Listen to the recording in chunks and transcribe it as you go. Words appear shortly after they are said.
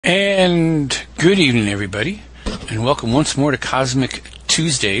And good evening, everybody, and welcome once more to Cosmic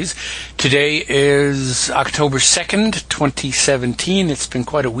Tuesdays. Today is October 2nd, 2017. It's been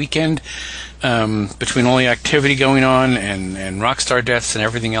quite a weekend between all the activity going on and rock star deaths and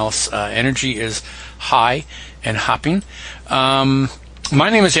everything else. Energy is high and hopping. My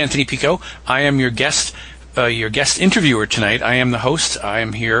name is Anthony Picco. I am your guest interviewer tonight. I am the host. I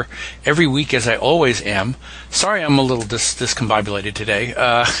am here every week, as I always am. Sorry I'm a little discombobulated today.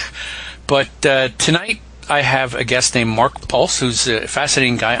 But tonight I have a guest named Mark Pulse, who's a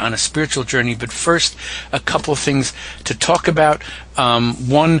fascinating guy on a spiritual journey. But first, a couple of things to talk about.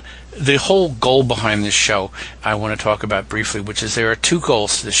 One, the whole goal behind this show I want to talk about briefly, which is there are two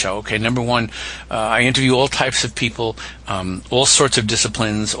goals to the show. Okay, number one, I interview all types of people, all sorts of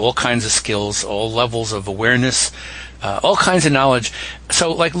disciplines, all kinds of skills, all levels of awareness, all kinds of knowledge.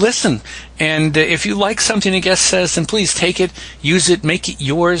 So, listen, and if you like something a guest says, then please take it, use it, make it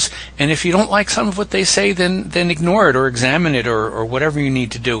yours. And if you don't like some of what they say, then ignore it or examine it or whatever you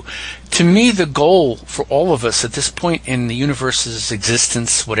need to do. To me, the goal for all of us at this point in the universe's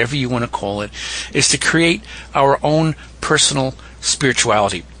existence, whatever you want to call it, is to create our own personal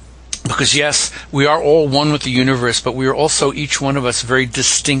spirituality. Because yes, we are all one with the universe, but we are also, each one of us, very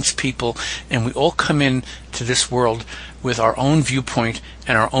distinct people, and we all come in to this world with our own viewpoint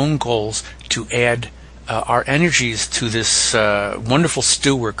and our own goals to add our energies to this wonderful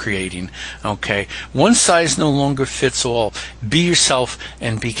stew we're creating. Okay, one size no longer fits all. Be yourself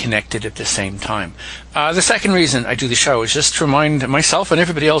and be connected at the same time. The second reason I do the show is just to remind myself and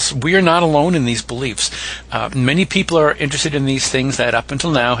everybody else we are not alone in these beliefs. Many people are interested in these things that up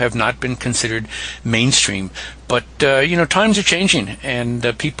until now have not been considered mainstream. But, times are changing,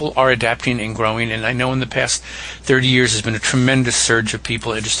 and people are adapting and growing. And I know in the past 30 years there's been a tremendous surge of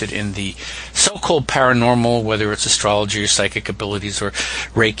people interested in the so-called paranormal, whether it's astrology or psychic abilities or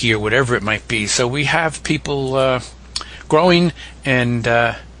Reiki or whatever it might be. So we have people growing and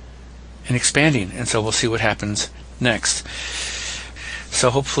expanding, and so we'll see what happens next.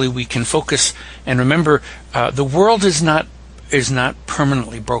 So hopefully we can focus and remember the world is not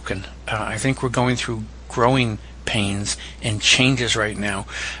permanently broken. I think we're going through growing pains and changes right now.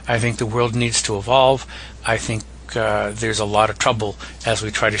 I think the world needs to evolve. I think there's a lot of trouble as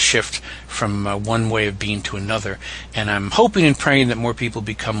we try to shift from one way of being to another. And I'm hoping and praying that more people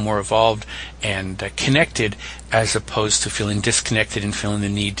become more evolved and connected, as opposed to feeling disconnected and feeling the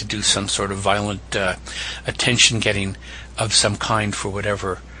need to do some sort of violent attention-getting of some kind for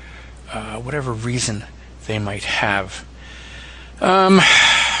whatever reason they might have.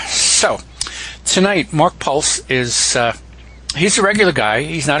 So, tonight, Mark Pulse is, he's a regular guy.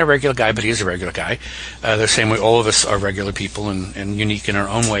 He's not a regular guy, but he is a regular guy. The same way all of us are regular people and unique in our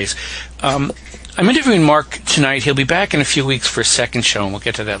own ways. I'm interviewing Mark tonight. He'll be back in a few weeks for a second show, and we'll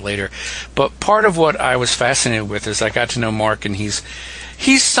get to that later. But part of what I was fascinated with is I got to know Mark, and he's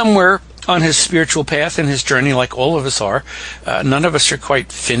somewhere on his spiritual path and his journey, like all of us are. None of us are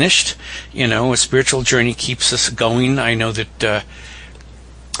quite finished. A spiritual journey keeps us going. I know that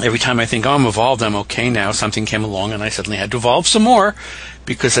every time I think, I'm evolved, I'm okay now, something came along and I suddenly had to evolve some more,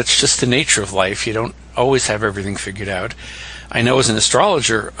 because that's just the nature of life. You don't always have everything figured out. I know as an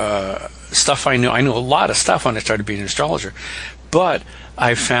astrologer, I knew a lot of stuff when I started being an astrologer, but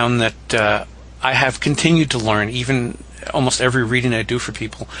I found that I have continued to learn. Even almost every reading I do for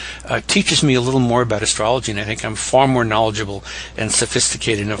people teaches me a little more about astrology, and I think I'm far more knowledgeable and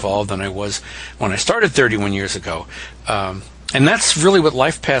sophisticated and evolved than I was when I started 31 years ago. And that's really what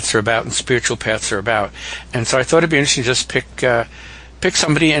life paths are about and spiritual paths are about. And so I thought it'd be interesting to just pick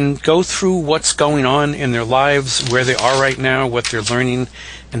somebody and go through what's going on in their lives, where they are right now, what they're learning,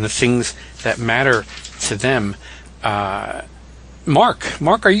 and the things that matter to them.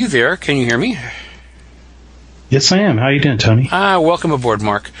 Mark, are you there? Can you hear me? Yes, I am. How are you doing, Tony? Welcome aboard,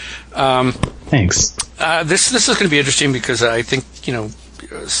 Mark. Thanks. This is going to be interesting because I think,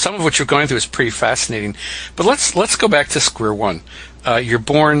 some of what you're going through is pretty fascinating. But let's go back to square one. You're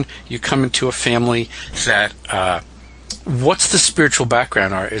born, you come into a family that, what's the spiritual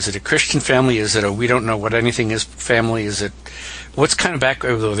background? Is it a Christian family? Is it we don't know what anything is family? Is it, what's kind of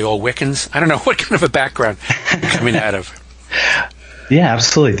background? Are they all Wiccans? I don't know. What kind of a background you're coming out of? Yeah,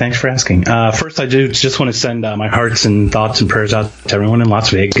 absolutely. Thanks for asking. First, I just want to send my hearts and thoughts and prayers out to everyone in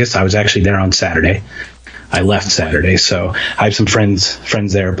Las Vegas. I was actually there on Saturday. I left Saturday, so I have some friends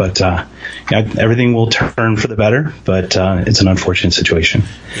there, but everything will turn for the better, but it's an unfortunate situation.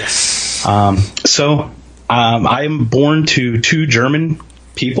 Yes. I am born to two German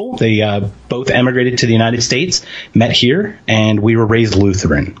people. They both emigrated to the United States, met here, and we were raised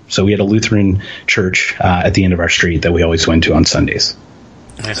Lutheran. So we had a Lutheran church at the end of our street that we always went to on Sundays.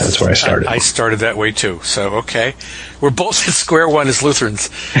 That's where I started. I started that way too. So, okay. We're both at square one as Lutherans.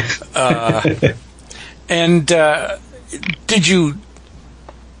 And did you...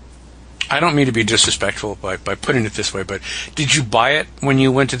 I don't mean to be disrespectful by putting it this way, but did you buy it when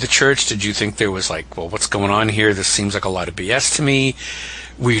you went to the church? Did you think there was like, well, what's going on here? This seems like a lot of BS to me.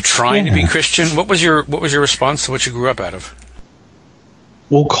 Were you trying to be Christian? What was your response to what you grew up out of?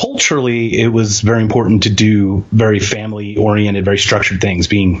 Well, culturally, it was very important to do very family-oriented, very structured things.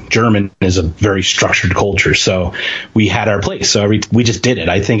 Being German is a very structured culture, so we had our place. So we just did it.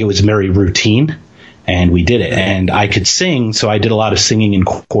 I think it was very routine, and we did it. And I could sing, so I did a lot of singing in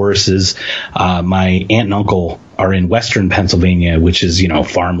choruses. My aunt and uncle are in Western Pennsylvania, which is,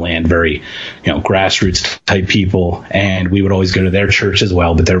 farmland, very, grassroots type people. And we would always go to their church as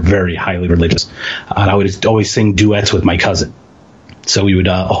well, but they're very highly religious. And I would always sing duets with my cousin. So we would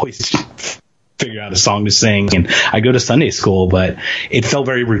always figure out a song to sing. And I go to Sunday school, but it felt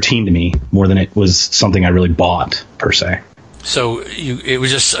very routine to me more than it was something I really bought, per se. So it was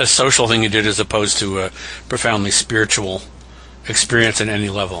just a social thing you did as opposed to a profoundly spiritual experience at any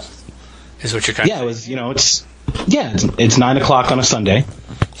level, is what you're kind of... Yeah, it was, it's 9 o'clock on a Sunday.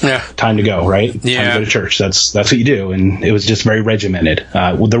 Yeah. Time to go, right? Yeah. Time to go to church. That's what you do. And it was just very regimented.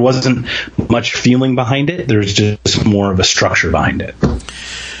 There wasn't much feeling behind it. There's just more of a structure behind it.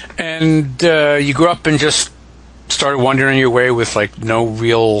 And you grew up and just started wandering your way with like no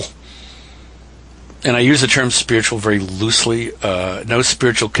real... And I use the term spiritual very loosely. No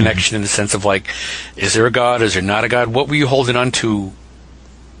spiritual connection in the sense of like, is there a God? Is there not a God? What were you holding on to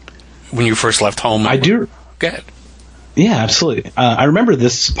when you first left home? I do. Go ahead. Yeah, absolutely. I remember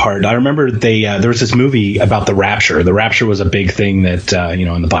this part. I remember there was this movie about the rapture. The rapture was a big thing that,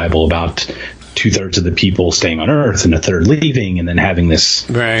 in the Bible about 2/3 of the people staying on Earth and a third leaving and then having this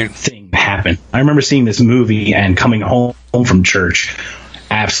thing happen. I remember seeing this movie and coming home from church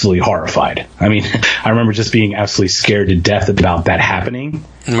absolutely horrified. I mean, I remember just being absolutely scared to death about that happening.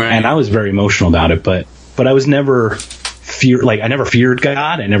 Right. And I was very emotional about it, but I was never I never feared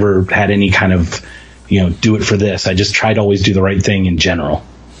God. I never had any kind of, do it for this. I just tried to always do the right thing in general.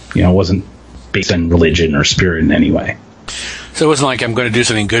 It wasn't based on religion or spirit in any way. So it wasn't like I'm going to do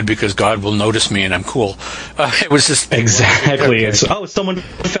something good because God will notice me and I'm cool. It was just... Exactly. It's, someone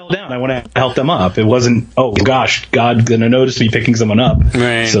fell down. I want to help them up. It wasn't, oh, gosh, God's going to notice me picking someone up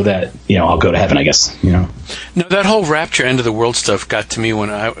so that, I'll go to heaven, I guess. No, that whole rapture end of the world stuff got to me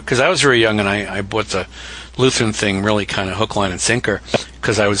because I was very young and I bought the Lutheran thing really kind of hook, line, and sinker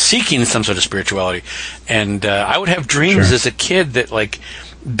because I was seeking some sort of spirituality. And I would have dreams as a kid that, like,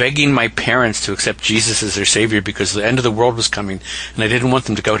 begging my parents to accept Jesus as their savior because the end of the world was coming and I didn't want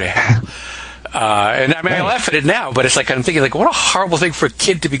them to go to hell. And I mean, I laugh at it now, but it's like I'm thinking, like, what a horrible thing for a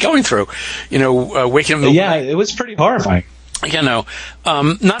kid to be going through, waking up. It was pretty horrifying. Not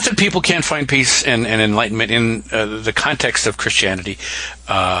that people can't find peace and enlightenment in the context of Christianity,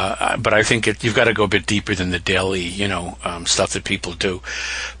 but I think you've got to go a bit deeper than the daily, stuff that people do.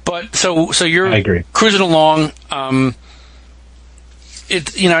 But so you're cruising along.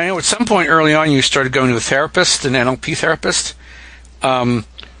 I know at some point early on you started going to a therapist, an NLP therapist. Well,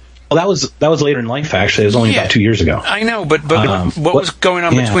 that was later in life, actually. It was only about 2 years ago. I know, but what was going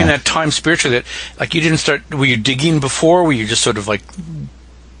on between that time spiritually that, like, you didn't start, were you digging before? Were you just sort of, like,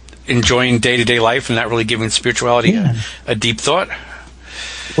 enjoying day-to-day life and not really giving spirituality a deep thought?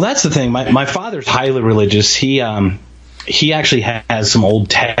 Well, that's the thing. My father's highly religious. He actually has some old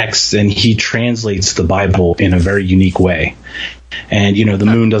texts, and he translates the Bible in a very unique way. And, the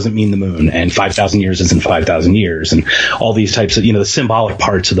moon doesn't mean the moon, and 5,000 years isn't 5,000 years, and all these types of, the symbolic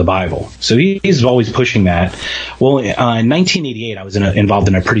parts of the Bible. So he's always pushing that. Well, in 1988, I was involved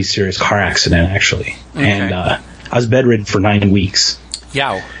in a pretty serious car accident, actually. Okay. And I was bedridden for 9 weeks.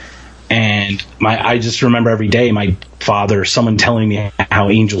 Yow. And I just remember every day my father, someone telling me how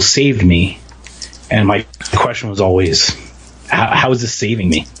angels saved me. And my question was always, how is this saving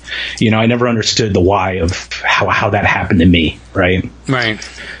me? I never understood the why of how that happened to me, right? Right.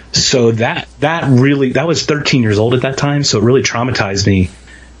 So that was 13 years old at that time, so it really traumatized me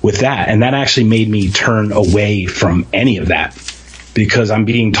with that. And that actually made me turn away from any of that because I'm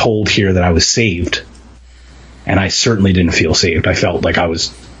being told here that I was saved. And I certainly didn't feel saved. I felt like I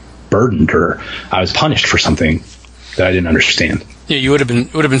was burdened or I was punished for something that I didn't understand. Yeah, you would have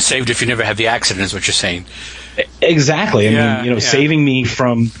been saved if you never had the accident, is what you're saying. Exactly. I mean, saving me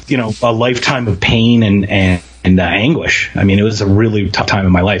from, a lifetime of pain and anguish. I mean, it was a really tough time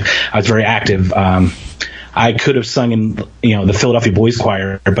in my life. I was very active. I could have sung in, the Philadelphia Boys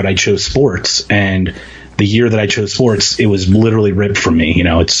Choir, but I chose sports, and the year that I chose sports, it was literally ripped from me.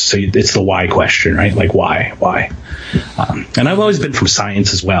 It's the why question, right? Like why? And I've always been from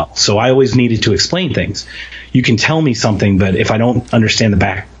science as well, so I always needed to explain things. You can tell me something, but if I don't understand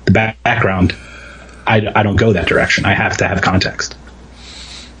the background, I don't go that direction. I have to have context.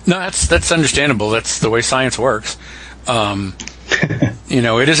 No, that's understandable. That's the way science works.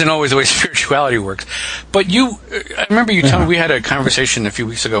 It isn't always the way spirituality works. But I remember you telling me, we had a conversation a few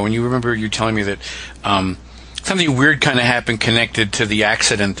weeks ago, and you remember you telling me that something weird kind of happened connected to the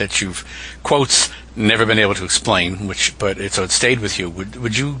accident that you've, quotes, never been able to explain, so it stayed with you.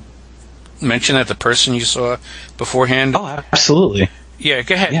 Would you mention that the person you saw beforehand? Oh, absolutely. Yeah,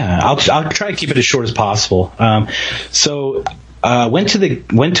 go ahead. Yeah, I'll try to keep it as short as possible. Went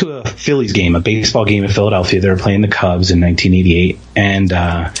to a Phillies game, a baseball game in Philadelphia. They were playing the Cubs in 1988, and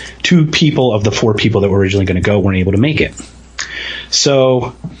 2 people of the 4 people that were originally going to go weren't able to make it.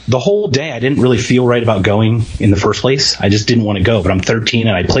 So the whole day, I didn't really feel right about going in the first place. I just didn't want to go. But I'm 13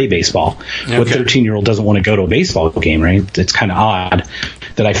 and I play baseball. Okay. What 13-year-old doesn't want to go to a baseball game, right? It's kind of odd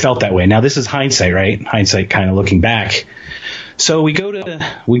that I felt that way. Now this is hindsight, right? Hindsight, kind of looking back. So we go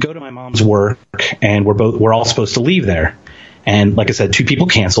to my mom's work, and we're all supposed to leave there. And like I said, 2 people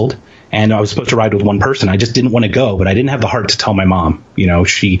canceled, and I was supposed to ride with 1 person. I just didn't want to go, but I didn't have the heart to tell my mom.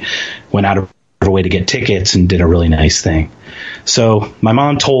 She went out of her way to get tickets and did a really nice thing. So my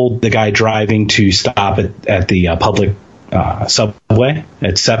mom told the guy driving to stop at the public subway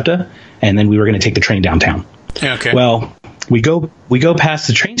at SEPTA, and then we were going to take the train downtown. Okay. Well, we go past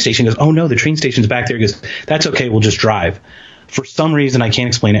the train station. He goes, "Oh no, the train station's back there." He goes, "That's okay, we'll just drive." For some reason, I can't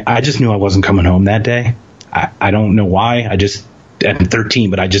explain it, I just knew I wasn't coming home that day. I don't know why. I'm 13,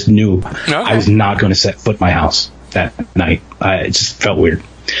 but I just knew I was not going to set foot in my house that night. It just felt weird.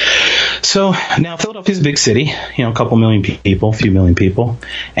 So now Philadelphia's a big city, a couple million people, a few million people,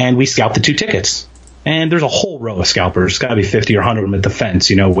 and we scalped the 2 tickets. And there's a whole row of scalpers, got to be 50 or 100 of them at the fence,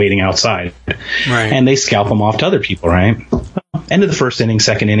 waiting outside. Right. And they scalp them off to other people, right? End of the first inning,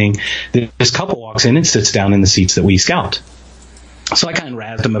 second inning, this couple walks in and sits down in the seats that we scalped. So I kind of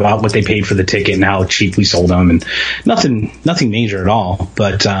razzed them about what they paid for the ticket and how cheap we sold them, and nothing major at all.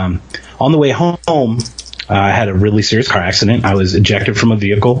 But on the way home, I had a really serious car accident. I was ejected from a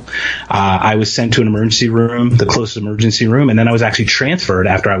vehicle. I was sent to an emergency room, the closest emergency room, and then I was actually transferred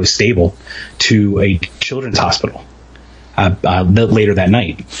after I was stable to a children's hospital later that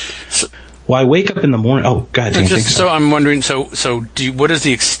night. Well, I wake up in the morning. Oh, go ahead. So I'm wondering. What is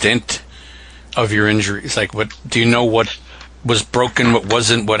the extent of your injuries? Like, what do you know? What was broken? What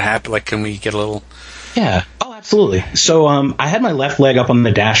wasn't? What happened? Like, can we get a little? Yeah. Oh, absolutely. So I had my left leg up on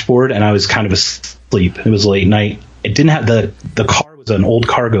the dashboard, and I was kind of asleep. It was late night. It didn't have the car was an old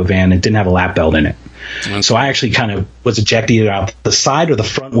cargo van. It didn't have a lap belt in it. Okay. So I actually kind of was ejected either out the side or the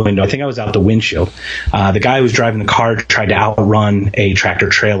front window. I think I was out the windshield. The guy who was driving the car tried to outrun a tractor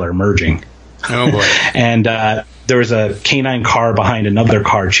trailer merging. Oh boy! And there was a canine car behind another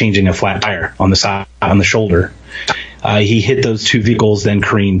car changing a flat tire on the side, on the shoulder. He hit those 2 vehicles, then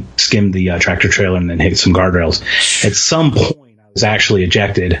skimmed the tractor trailer, and then hit some guardrails. At some point, I was actually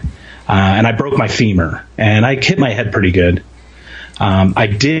ejected, and I broke my femur, and I hit my head pretty good. I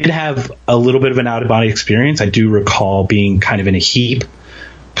did have a little bit of an out-of-body experience. I do recall being kind of in a heap,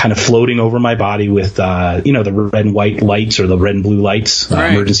 kind of floating over my body with, the red and white lights, or the red and blue lights,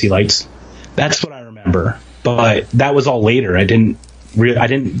 right. Emergency lights. That's what I remember. But that was all later. Didn't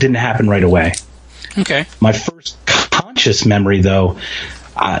happen right away. Okay. My first conscious memory, though,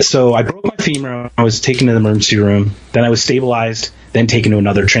 so I broke my femur. I was taken to the emergency room. Then I was stabilized, then taken to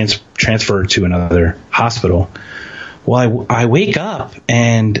another transfer to another hospital. Well, I wake up,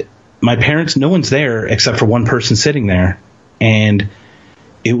 and my parents, no one's there except for one person sitting there. And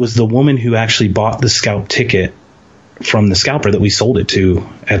it was the woman who actually bought the scalp ticket from the scalper that we sold it to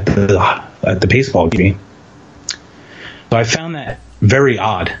at the baseball game. So I found that very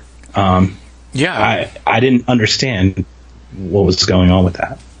odd. Yeah. I didn't understand what was going on with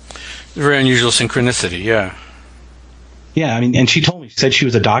that. Very unusual synchronicity, yeah. Yeah, and she told me, she said she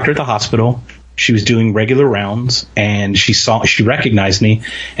was a doctor at the hospital. She was doing regular rounds, and she recognized me,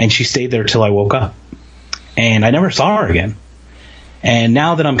 and she stayed there till I woke up. And I never saw her again. And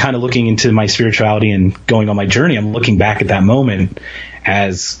now that I'm kind of looking into my spirituality and going on my journey, I'm looking back at that moment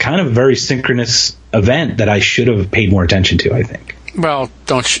as kind of a very synchronous event that I should have paid more attention to, I think. Well,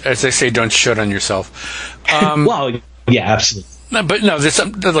 as they say, don't shut on yourself. Well, yeah, absolutely. But no,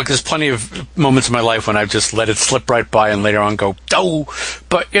 there's plenty of moments in my life when I've just let it slip right by and later on go, oh,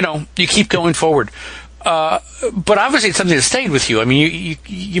 but, you keep going forward. But obviously it's something that stayed with you. I mean,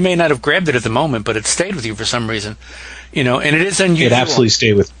 you may not have grabbed it at the moment, but it stayed with you for some reason, and it is unusual. It absolutely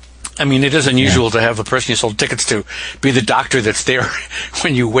stayed with me. I mean, it is unusual to have the person you sold tickets to be the doctor that's there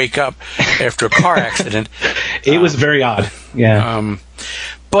when you wake up after a car accident. It was very odd. Yeah.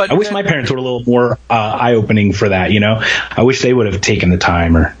 But I wish my parents were a little more eye-opening for that, I wish they would have taken the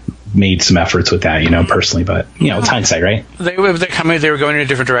time or made some efforts with that, personally. But, it's hindsight, right? They were going in a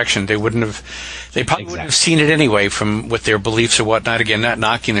different direction. They probably wouldn't have seen it anyway from with their beliefs or whatnot. Again, not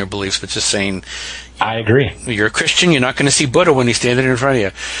knocking their beliefs, but just saying, I agree. You're a Christian. You're not going to see Buddha when he's standing in front of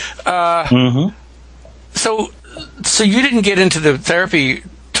you. Mm-hmm. So you didn't get into the therapy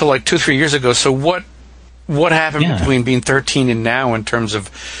till like 2-3 years ago. So what happened between being 13 and now in terms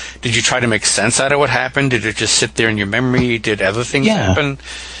of, did you try to make sense out of what happened? Did it just sit there in your memory? Did other things happen?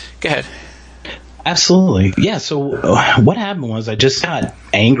 Go ahead. Absolutely. Yeah. So what happened was I just got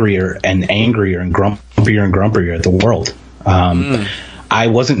angrier and grumpier at the world. I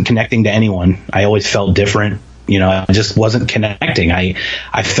wasn't connecting to anyone. I always felt different. I just wasn't connecting. I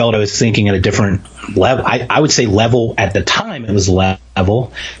felt I was thinking at a different level. I would say level at the time. It was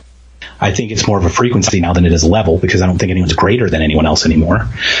level. I think it's more of a frequency now than it is a level, because I don't think anyone's greater than anyone else anymore.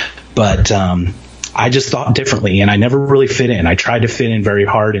 But I just thought differently, and I never really fit in. I tried to fit in very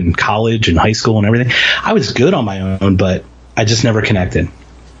hard in college and high school and everything. I was good on my own, but I just never connected.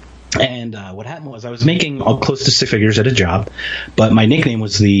 And what happened was I was making close to 6 figures at a job, but my nickname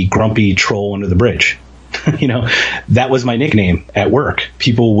was the grumpy troll under the bridge. That was my nickname at work.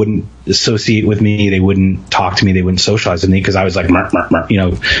 People wouldn't associate with me. They wouldn't talk to me. They wouldn't socialize with me because I was like,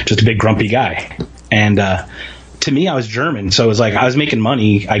 just a big grumpy guy. And to me, I was German. So it was like, I was making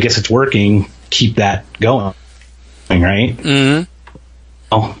money. I guess it's working. Keep that going. Right. Mm-hmm.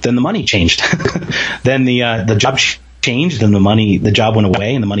 Oh, then the money changed. Then the job changed, and the job went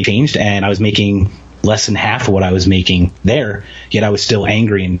away, and the money changed, and I was making less than half of what I was making there, yet I was still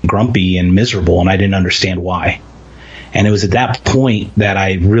angry and grumpy and miserable, and I didn't understand why. And it was at that point that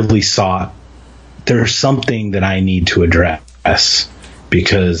I really saw there's something that I need to address,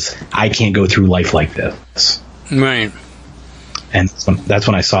 because I can't go through life like this. Right. And that's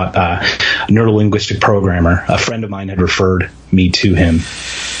when I sought a neuro-linguistic programmer. A friend of mine had referred me to him,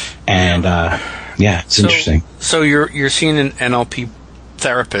 and it's interesting. So you're seeing an NLP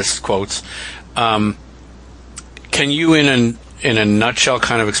therapist, quotes. Can you, in a nutshell,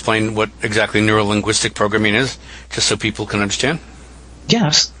 kind of explain what exactly neuro-linguistic programming is, just so people can understand?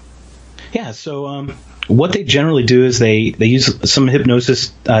 Yes. Yeah. So what they generally do is they use some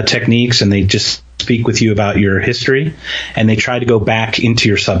hypnosis techniques, and they just speak with you about your history, and they try to go back into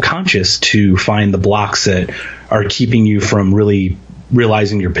your subconscious to find the blocks that are keeping you from really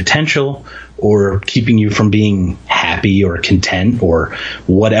realizing your potential, or keeping you from being happy or content, or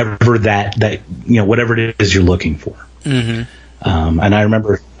whatever whatever it is you're looking for. Mm-hmm. And I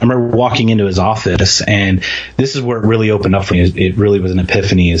remember walking into his office, and this is where it really opened up for me. It really was an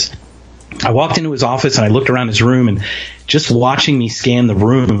epiphany. Is I walked into his office and I looked around his room, and just watching me scan the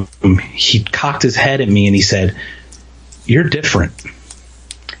room, he cocked his head at me and he said, "You're different."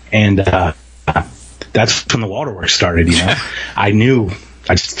 And that's when the waterworks started. I knew.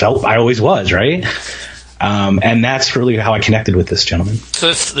 I just felt I always was, right? And that's really how I connected with this gentleman.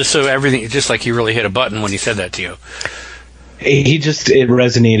 So everything, just like he really hit a button when he said that to you. It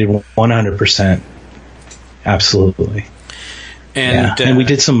resonated 100%. Absolutely. And we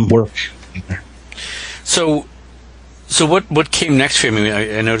did some work. So what came next for you?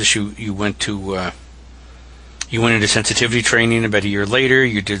 I noticed you went to you went into sensitivity training about a year later.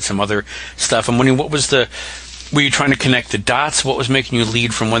 You did some other stuff. I'm wondering, were you trying to connect the dots? What was making you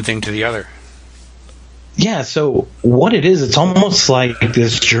lead from one thing to the other? Yeah, so what it is, it's almost like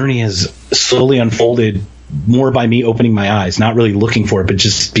this journey has slowly unfolded more by me opening my eyes, not really looking for it, but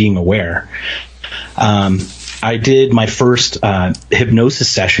just being aware. I did my first hypnosis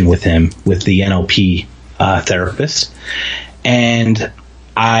session with him, with the NLP therapist, and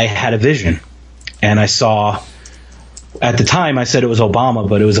I had a vision. And I saw, at the time I said it was Obama,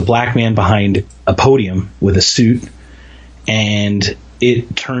 but it was a black man behind a podium with a suit. And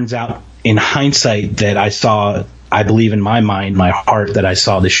it turns out, in hindsight, that I believe in my mind, my heart, that I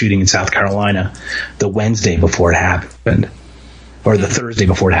saw the shooting in South Carolina the Wednesday before it happened, or the Thursday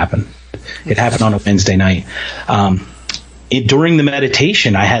before it happened. It happened on a Wednesday night. During the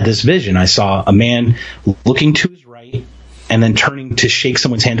meditation, I had this vision. I saw a man looking to his right and then turning to shake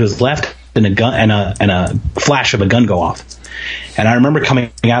someone's hand to his left, and a flash of a gun go off. And I remember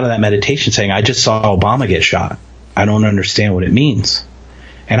coming out of that meditation saying, "I just saw Obama get shot. I don't understand what it means."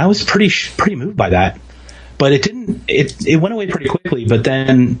 And I was pretty moved by that. But it didn't. It went away pretty quickly. But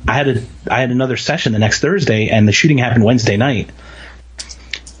then I had another session the next Thursday, and the shooting happened Wednesday night.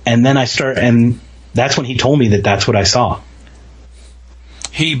 And then and that's when he told me that that's what I saw.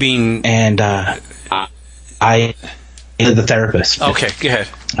 He being... And I the therapist. Okay, go ahead.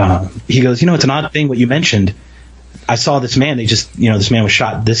 He goes, it's an odd thing what you mentioned. I saw this man. This man was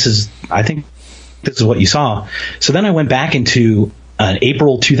shot. I think this is what you saw. So then I went back into an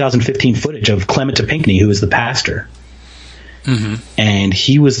April 2015 footage of Clement Pinckney, who was the pastor. Mm-hmm. And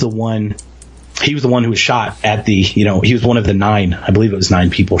he was the one who was shot at the, he was one of the 9, I believe it was 9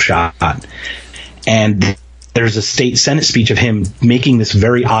 people shot. And there's a state Senate speech of him making this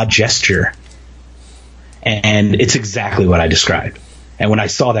very odd gesture. And it's exactly what I described. And when I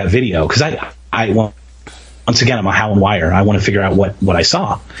saw that video, because once again, I'm a How and Wire. I want to figure out what I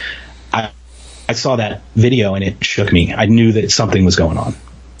saw. I saw that video and it shook me. I knew that something was going on.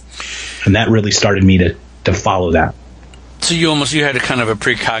 And that really started me to follow that. So you had a kind of a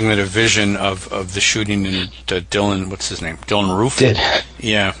precognitive vision of the shooting in Dylan, what's his name? Dylan Roof? Did.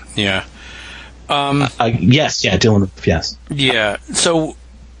 Yeah. Yes, Dylan Roof, yes. Yeah. So,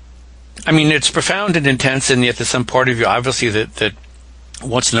 I mean, it's profound and intense, and yet there's some part of you, obviously, that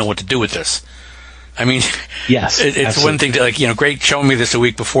wants to know what to do with this. I mean, yes, it's absolutely. one thing to, great showing me this a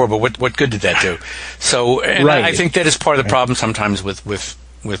week before, but what good did that do? So, and right. I think that is part of the problem sometimes with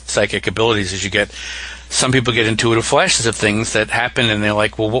psychic abilities is some people get intuitive flashes of things that happen, and they're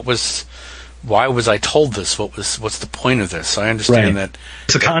like, well, why was I told this? What's the point of this? So I understand that.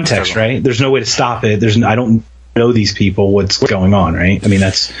 It's a context, right? There's no way to stop it. I don't know these people, what's going on, right? I mean,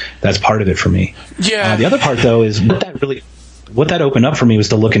 that's part of it for me. Yeah. The other part, though, is what that opened up for me was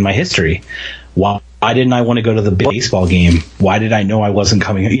to look in my history. Why didn't I want to go to the baseball game? Why did I know I wasn't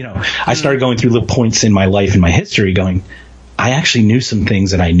coming? I started going through little points in my life and my history going, I actually knew some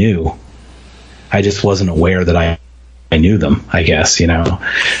things that I knew. I just wasn't aware that I knew them, I guess,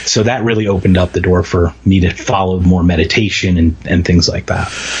 So that really opened up the door for me to follow more meditation and things like that.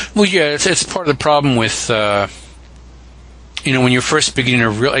 Well, yeah, it's part of the problem with, when you're first beginning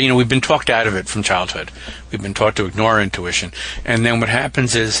to we've been talked out of it from childhood. We've been taught to ignore our intuition. And then what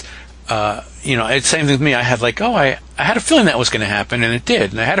happens is, it's the same thing with me. I had I had a feeling that was going to happen, and it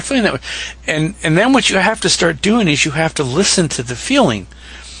did. And I had a feeling and then what you have to start doing is you have to listen to the feeling.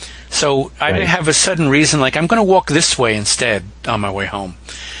 So I may have a sudden reason, I'm going to walk this way instead on my way home.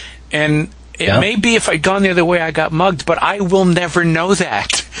 And it may be if I'd gone the other way, I got mugged, but I will never know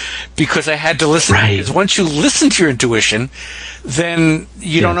that because I had to listen. Right. Because once you listen to your intuition, then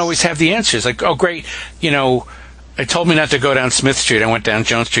you don't always have the answers. Oh, great, it told me not to go down Smith Street. I went down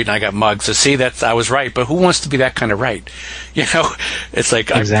Jones Street and I got mugged. So see, I was right. But who wants to be that kind of right? It's like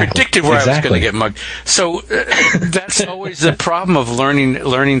exactly. I predicted where I was going to get mugged. So that's always the problem of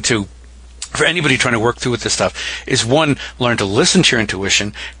learning to, for anybody trying to work through with this stuff, is one, learn to listen to your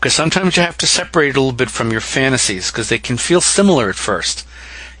intuition, because sometimes you have to separate it a little bit from your fantasies, because they can feel similar at first.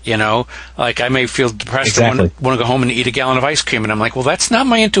 I may feel depressed and want to go home and eat a gallon of ice cream, and I'm like, well, that's not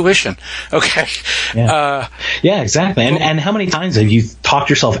my intuition. Okay. Yeah, exactly. And how many times have you talked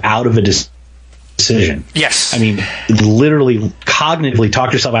yourself out of a decision? Yes. I mean, literally cognitively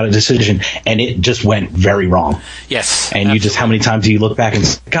talked yourself out of a decision, and it just went very wrong. Yes. And absolutely. How many times do you look back and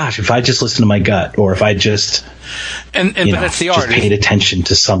say, gosh, if I just listened to my gut, or if I just, but that's the art. Just paid attention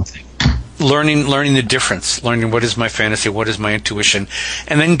to something. Learning the difference, learning what is my fantasy, what is my intuition,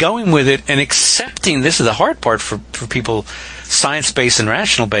 and then going with it and accepting. This is the hard part for people, science-based and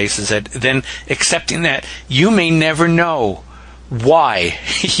rational-based, is that then accepting that you may never know why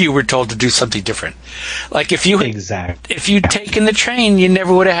you were told to do something different. Like if you'd taken the train, you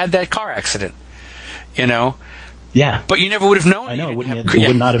never would have had that car accident. Yeah. But you never would have known. I know. It would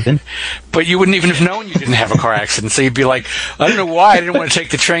not have been. But you wouldn't even have known you didn't have a car accident. So you'd be like, I don't know why I didn't want to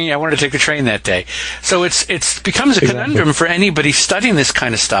take the train. I wanted to take the train that day. So it becomes a conundrum for anybody studying this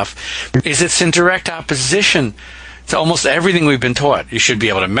kind of stuff. Is it's in direct opposition to almost everything we've been taught. You should be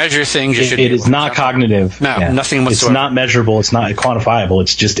able to measure things. It is not cognitive. No, nothing whatsoever. It's not measurable. It's not quantifiable. It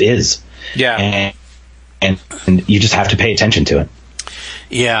just is. Yeah. And you just have to pay attention to it.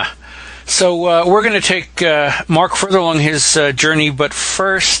 Yeah. So we're going to take Mark further along his journey, but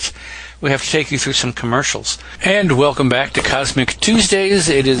first we have to take you through some commercials. And welcome back to Cosmic Tuesdays.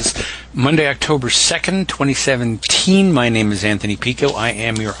 It is Monday, October 2nd, 2017. My name is Anthony Picco. I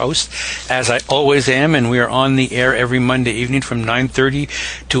am your host, as I always am, and we are on the air every Monday evening from 9:30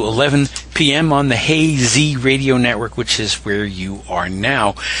 to 11 p.m. on the Hey Z Radio Network, which is where you are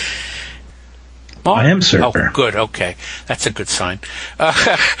now. I am, sir. Oh, good. Okay, that's a good sign. As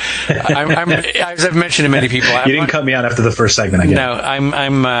I've mentioned to many people, you didn't cut me out after the first segment. I guess. No,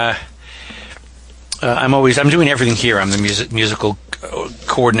 I'm doing everything here. I'm the musical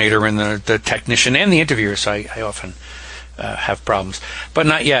coordinator and the technician and the interviewer. So I often have problems, but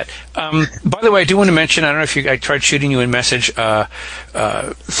not yet. By the way, I do want to mention, I don't know if I tried shooting you a message.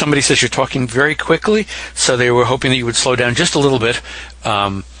 Somebody says you're talking very quickly, so they were hoping that you would slow down just a little bit.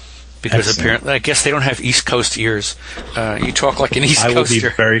 Because Excellent. apparently, I guess they don't have East Coast ears. You talk like an East Coaster. I will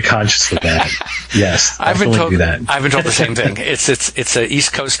be very conscious of that. Yes, I've been told do that. I've been told the same thing. It's a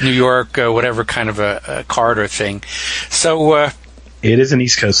East Coast, New York, whatever kind of a corridor thing. So it is an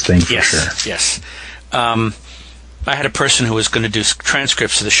East Coast thing for yes, sure. Yes. I had a person who was going to do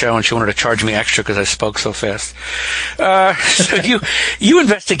transcripts of the show, and she wanted to charge me extra because I spoke so fast. So you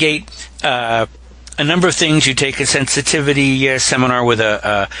investigate a number of things. You take a sensitivity seminar with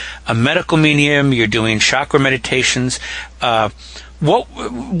a medical medium. You're doing chakra meditations.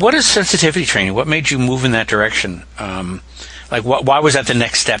 What is sensitivity training? What made you move in that direction? Why was that the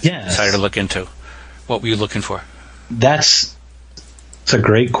next step you decided to look into? What were you looking for? That's a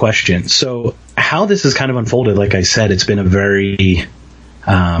great question. So how this has kind of unfolded, like I said, it's been a very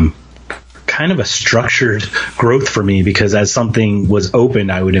kind of a structured growth for me, because as something was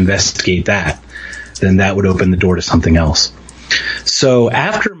opened, I would investigate that. Then that would open the door to something else. So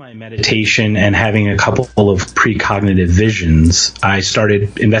after my meditation and having a couple of precognitive visions, I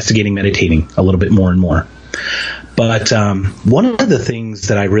started investigating meditating a little bit more and more. But one of the things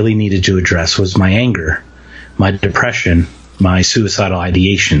that I really needed to address was my anger, my depression, my suicidal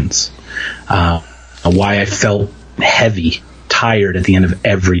ideations, why I felt heavy, tired at the end of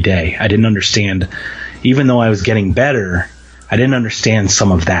every day. I didn't understand, even though I was getting better, I didn't understand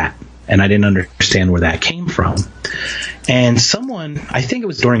some of that. And I didn't understand where that came from. And someone, I think it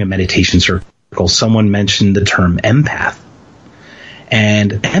was during a meditation circle, someone mentioned the term empath.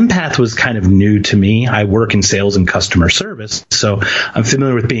 And empath was kind of new to me. I work in sales and customer service, so I'm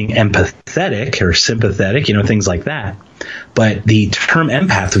familiar with being empathetic or sympathetic, things like that. But the term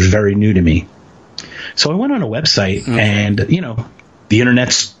empath was very new to me. So I went on a website and, the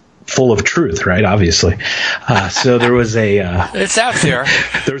internet's full of truth, right? Obviously. So there was it's out there.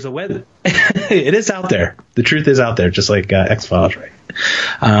 There was a web. It is out there. The truth is out there, just like X-Files, right?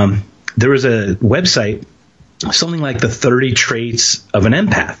 There was a website, something like the 30 traits of an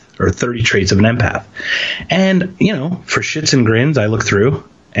empath, or 30 traits of an empath. And, for shits and grins, I looked through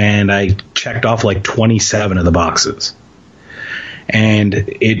and I checked off like 27 of the boxes. And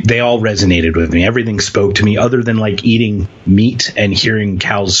they all resonated with me. Everything spoke to me, other than like eating meat and hearing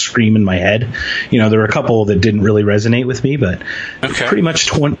cows scream in my head. There were a couple that didn't really resonate with me, but pretty much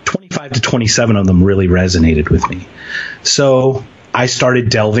 25 to 27 of them really resonated with me. So I started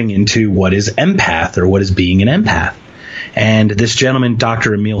delving into what is empath, or what is being an empath. And this gentleman,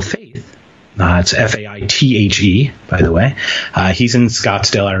 Dr. Emil Faith, it's Faithe, by the way, he's in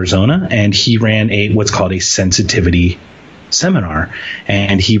Scottsdale, Arizona, and he ran what's called a sensitivity seminar,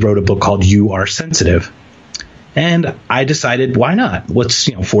 and he wrote a book called You Are Sensitive. And I decided, why not? What's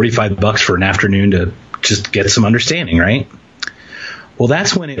 $45 for an afternoon to just get some understanding, right? Well,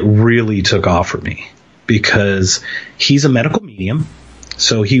 that's when it really took off for me, because he's a medical medium.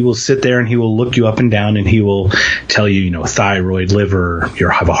 So he will sit there and he will look you up and down, and he will tell you, thyroid, liver, you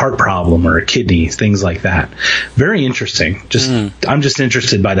have a heart problem or a kidney, things like that. Very interesting. I'm just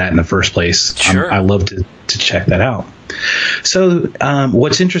interested by that in the first place. Sure. I love to check that out. So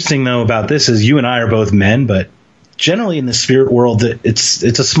what's interesting, though, about this is you and I are both men, but generally in the spirit world, it's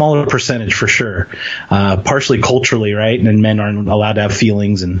a smaller percentage for sure, partially culturally, right? And men aren't allowed to have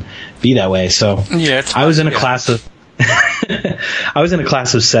feelings and be that way. So I was in a class of I was in a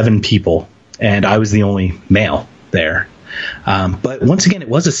class of 7 people, and I was the only male there. But once again, it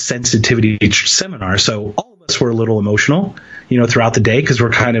was a sensitivity seminar, so all of us were a little emotional, throughout the day, because we're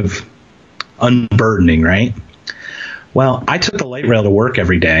kind of unburdening, right? Well, I took the light rail to work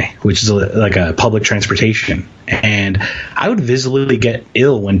every day, which is like a public transportation, and I would visibly get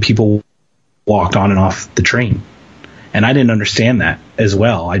ill when people walked on and off the train. And I didn't understand that as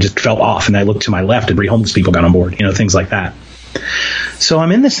well. I just felt off, and I looked to my left, and 3 homeless people got on board, things like that. So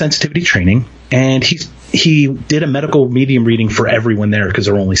I'm in the sensitivity training, and he did a medical medium reading for everyone there, because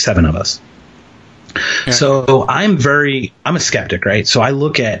there were only 7 of us. Yeah. So I'm a skeptic, right? So I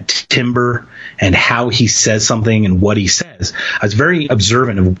look at timbre and how he says something and what he says. I was very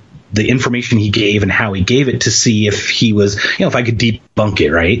observant of the information he gave and how he gave it, to see if he was, if I could debunk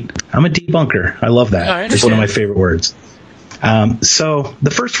it, right? I'm a debunker. I love that. It's one of my favorite words. So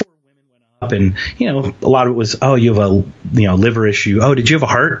the first 4 women went up, and, a lot of it was, oh, you have a, liver issue. Oh, did you have a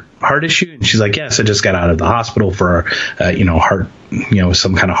heart issue? And she's like, yes, I just got out of the hospital for, heart,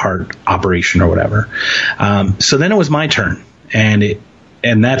 some kind of heart operation or whatever. So then it was my turn, and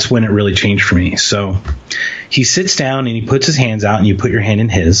that's when it really changed for me. So he sits down and he puts his hands out, and you put your hand in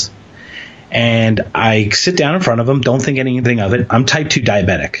his. And I sit down in front of him, don't think anything of it. I'm type 2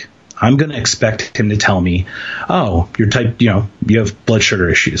 diabetic. I'm going to expect him to tell me, oh, you're you have blood sugar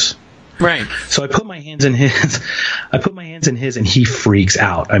issues. Right. So I put my hands in his. And he freaks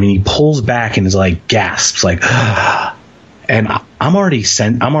out. I mean, he pulls back and is like gasps, like, and I'm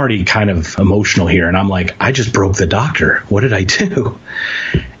already kind of emotional here. And I'm like, I just broke the doctor. What did I do?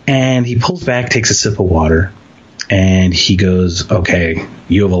 And he pulls back, takes a sip of water, and he goes, okay,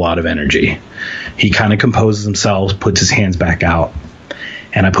 you have a lot of energy. He kind of composes himself, puts his hands back out,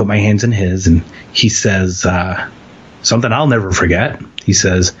 and I put my hands in his, and he says something I'll never forget. He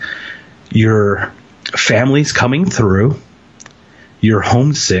says, your family's coming through, you're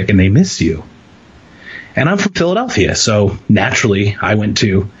homesick, and they miss you. And I'm from Philadelphia, so naturally I went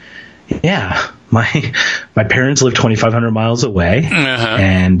to, my parents live 2,500 miles away,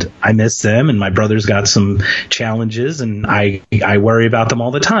 and I miss them, and my brother's got some challenges, and I worry about them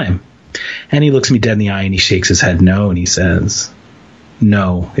all the time. And he looks me dead in the eye, and he shakes his head no, and he says,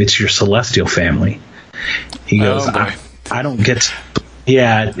 no, it's your celestial family. He goes, I don't get to,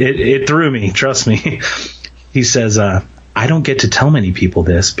 it threw me, trust me. He says, I don't get to tell many people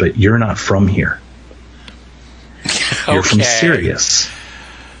this, but you're not from here. You're from Sirius.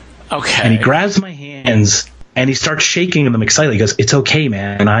 Okay. And he grabs my hands and he starts shaking them excitedly. He goes, it's okay,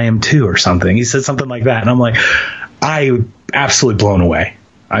 man. And I am too, or something. He said something like that. And I'm like, I absolutely blown away.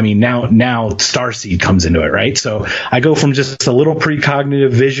 I mean, now starseed comes into it, right? So I go from just a little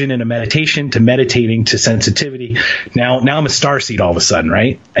precognitive vision in a meditation to meditating to sensitivity. Now I'm a starseed all of a sudden,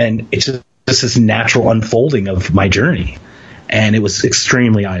 right? And it's just this natural unfolding of my journey. And it was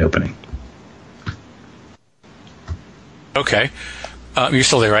extremely eye-opening. Okay. You're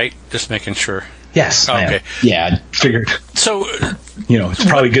still there, right? Just making sure. Yes. Okay. Yeah, I figured. So, it's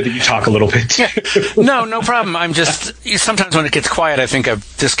probably good that you talk a little bit. No problem. I'm just, sometimes when it gets quiet, I think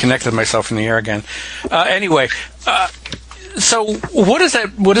I've disconnected myself from the air again. Anyway, so what does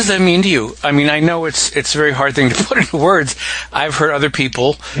that mean to you? I mean, I know it's a very hard thing to put into words. I've heard other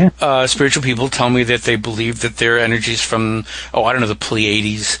people, spiritual people, tell me that they believe that their energies from, the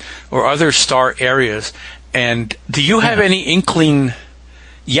Pleiades or other star areas. And do you have any inkling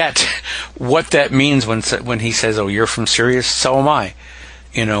yet what that means when he says, "Oh, you're from Sirius, so am I"?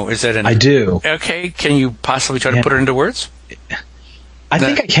 Is that I do. Okay, can you possibly try to put it into words? I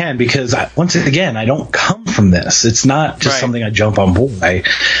think I can, because once again, I don't come from this. It's not just something I jump on board.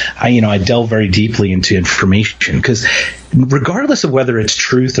 I delve very deeply into information, because regardless of whether it's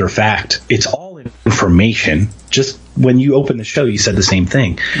truth or fact, it's all information. Just when you open the show, you said the same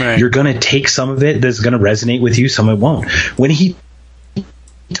thing. Right. You're going to take some of it that's going to resonate with you, some it won't. When he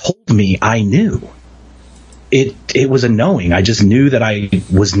told me, I knew. It was a knowing. I just knew that I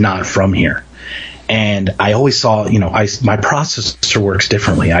was not from here. And I always saw, my processor works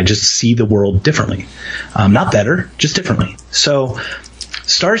differently. I just see the world differently. Not better, just differently. So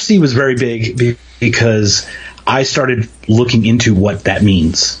Starseed was very big because I started looking into what that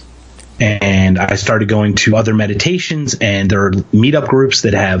means. And I started going to other meditations, and there are meetup groups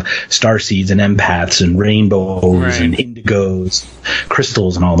that have starseeds and empaths and rainbows and indigos,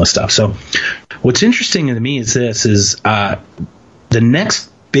 crystals, and all this stuff. So what's interesting to me is the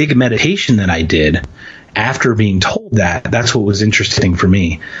next big meditation that I did after being told that's what was interesting for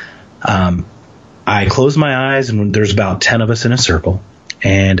me. I closed my eyes, and there's about 10 of us in a circle,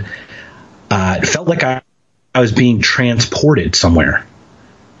 and it felt like I was being transported somewhere.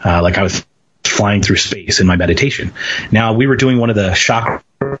 Like I was flying through space in my meditation. Now, we were doing one of the chakra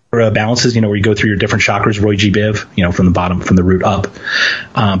balances, where you go through your different chakras, Roy G. Biv, from the bottom, from the root up.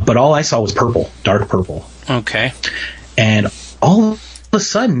 But all I saw was purple, dark purple. Okay. And all of a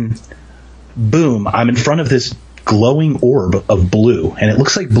sudden, boom, I'm in front of this glowing orb of blue, and it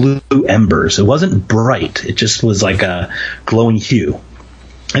looks like blue embers. It wasn't bright. It just was like a glowing hue.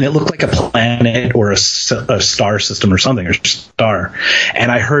 And it looked like a planet or a star system or something, or star.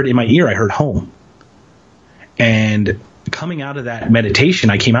 And I heard in my ear, I heard home. And coming out of that meditation,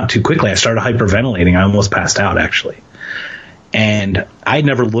 I came out too quickly. I started hyperventilating. I almost passed out, actually. And I'd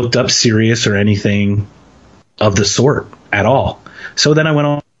never looked up Sirius or anything of the sort at all. So then I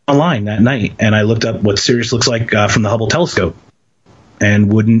went online that night, and I looked up what Sirius looks like from the Hubble telescope.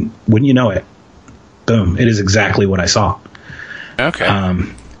 And wouldn't you know it? Boom. It is exactly what I saw. Okay.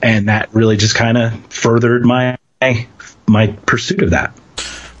 And that really just kind of furthered my pursuit of that.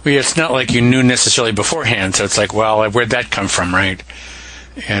 Well, it's not like you knew necessarily beforehand, so it's like, well, where'd that come from, right?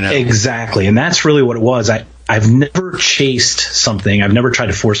 Exactly, and that's really what it was. I've never chased something. I've never tried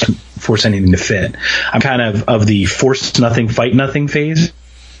to force anything to fit. I'm kind of the force nothing, fight nothing phase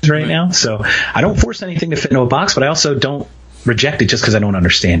right now. So I don't force anything to fit into a box, but I also don't reject it just because I don't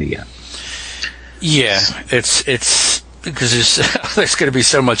understand it yet. Yeah, it's because there's going to be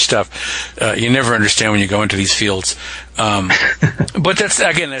so much stuff you never understand when you go into these fields. But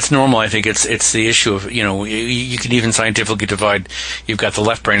that's normal. I think it's the issue of, you can even scientifically divide. You've got the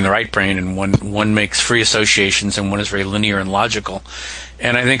left brain and the right brain, and one makes free associations and one is very linear and logical.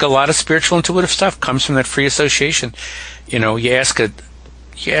 And I think a lot of spiritual intuitive stuff comes from that free association. You ask a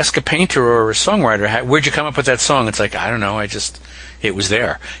painter or a songwriter, where'd you come up with that song? It's like, I don't know, it was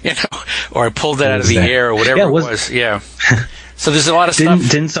there, or I pulled that out of the air or whatever it was. Yeah. So there's a lot of stuff.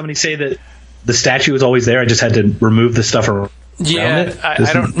 Didn't somebody say that the statue was always there? I just had to remove the stuff around it?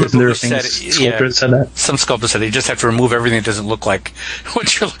 I don't remember who said it. Sculptor said that? Some sculptor said you just have to remove everything that doesn't look like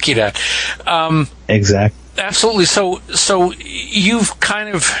what you're looking at. Exactly. Absolutely. So you've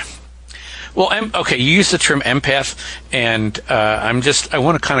kind of... Well, okay, you use the term empath, and I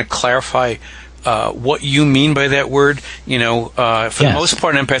want to kind of clarify what you mean by that word. For the most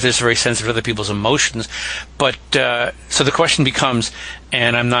part, an empath is very sensitive to other people's emotions. But so the question becomes,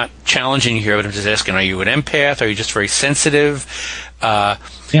 and I'm not challenging you here, but I'm just asking: are you an empath? Are you just very sensitive? Like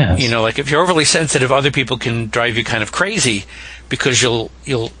if you're overly sensitive, other people can drive you kind of crazy because you'll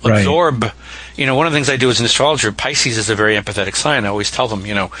absorb. One of the things I do as an astrologer, Pisces is a very empathetic sign. I always tell them,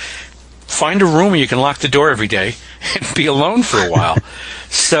 find a room where you can lock the door every day and be alone for a while.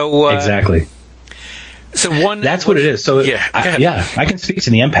 So exactly. So that's what it is. So I can speak to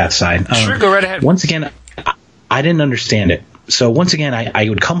the empath side. Sure, go right ahead. Once again, I didn't understand it. So once again, I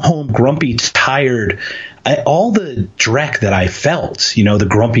would come home grumpy, tired. All the dreck that I felt, the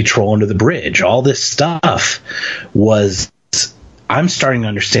grumpy troll under the bridge, all this stuff was. I'm starting to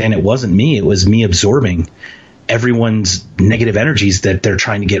understand it wasn't me. It was me absorbing everyone's negative energies that they're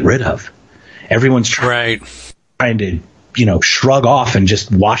trying to get rid of. Everyone's trying to, shrug off and just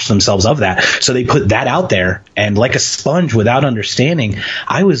wash themselves of that. So they put that out there, and like a sponge without understanding,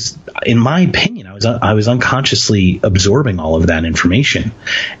 in my opinion, I was unconsciously absorbing all of that information.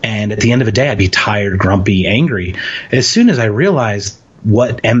 And at the end of the day, I'd be tired, grumpy, angry. As soon as I realized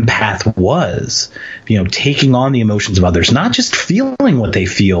what empath was, taking on the emotions of others, not just feeling what they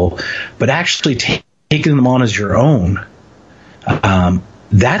feel, but actually taking them on as your own.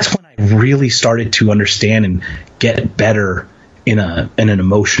 That's when I really started to understand and get better in an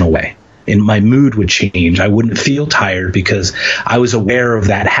emotional way. And my mood would change. I wouldn't feel tired because I was aware of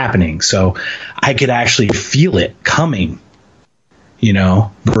that happening. So I could actually feel it coming,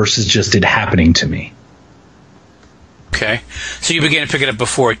 versus just it happening to me. Okay. So you began to pick it up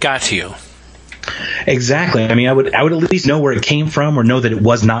before it got to you. Exactly. I mean, I would at least know where it came from, or know that it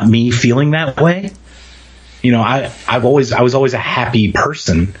was not me feeling that way. I was always a happy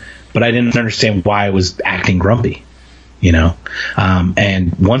person, but I didn't understand why I was acting grumpy,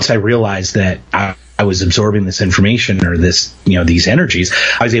 and once I realized that I was absorbing this information or this, these energies,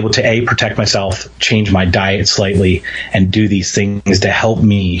 I was able to protect myself, change my diet slightly, and do these things to help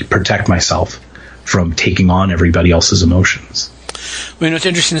me protect myself from taking on everybody else's emotions. Well, it's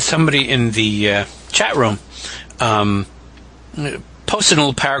interesting. Somebody in the chat room posted a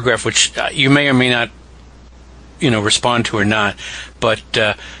little paragraph, which you may or may not, respond to or not. But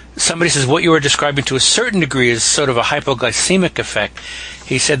somebody says what you are describing to a certain degree is sort of a hypoglycemic effect.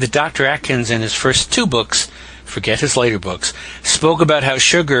 He said that Dr. Atkins, in his first two books, forget his later books, spoke about how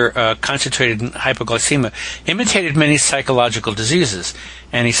sugar concentrated in hypoglycemia imitated many psychological diseases.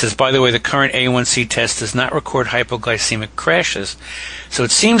 And he says, by the way, the current A1C test does not record hypoglycemic crashes. So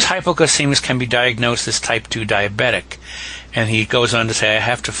it seems hypoglycemics can be diagnosed as type 2 diabetic. And he goes on to say, I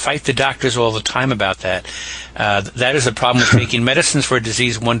have to fight the doctors all the time about that. That is the problem with making medicines for a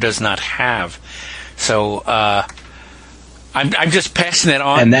disease one does not have. So I'm just passing that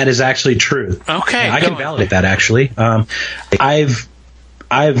on. And that is actually true. Okay. I can validate that, actually. I've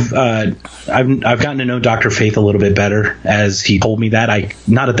gotten to know Dr. Faith a little bit better as he told me that.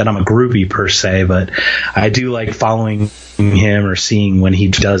 Not that I'm a groupie per se, but I do like following him or seeing when he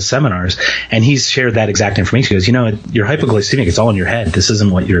does seminars, and he's shared that exact information. He goes, you're hypoglycemic. It's all in your head. This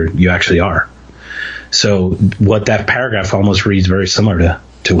isn't what you actually are. So what that paragraph almost reads very similar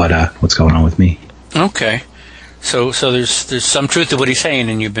to what's going on with me. Okay. So there's some truth to what he's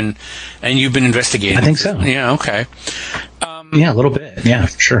saying, and you've been investigating. I think so. Yeah. Okay. Yeah, a little bit. Yeah,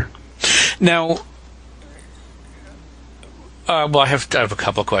 for sure. Now, I have a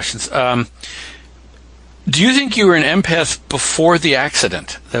couple of questions. Do you think you were an empath before the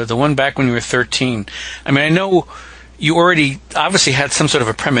accident, the one back when you were 13? I mean, I know you already obviously had some sort of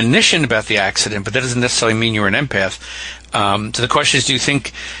a premonition about the accident, but that doesn't necessarily mean you were an empath. So the question is, do you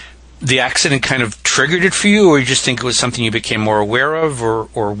think the accident kind of triggered it for you, or you just think it was something you became more aware of,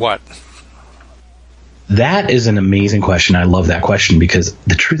 or what? That is an amazing question. I love that question because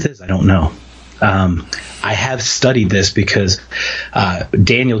the truth is I don't know. I have studied this because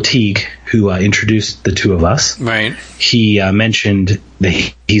Daniel Teague, who introduced the two of us, right? He mentioned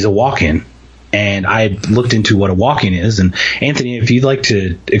that he's a walk-in, and I looked into what a walk-in is. And Anthony, if you'd like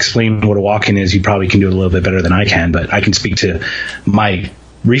to explain what a walk-in is, you probably can do it a little bit better than I can. But I can speak to my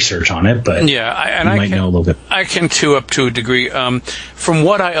research on it. But yeah, I might know a little bit. I can too, up to a degree. From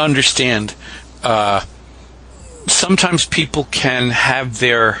what I understand, sometimes people can have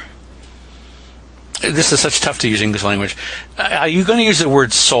their. This is such tough to use English language. Are you going to use the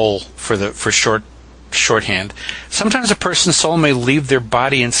word soul for shorthand? Sometimes a person's soul may leave their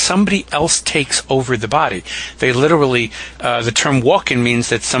body and somebody else takes over the body. They literally, the term walk-in means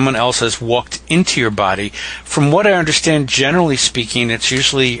that someone else has walked into your body. From what I understand, generally speaking, it's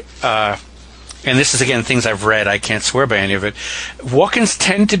usually, and this is, again, things I've read, I can't swear by any of it, walk-ins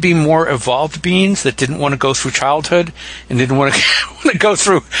tend to be more evolved beings that didn't want to go through childhood and didn't want to go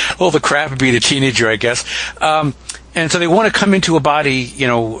through all the crap of being a teenager, I guess. And so they want to come into a body,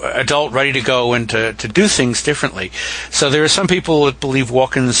 adult, ready to go and to do things differently. So there are some people that believe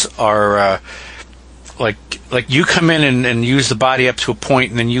walk-ins are like you come in and use the body up to a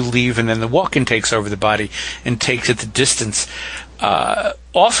point and then you leave and then the walk-in takes over the body and takes it the distance.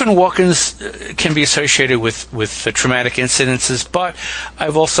 Often walk-ins can be associated with traumatic incidences, but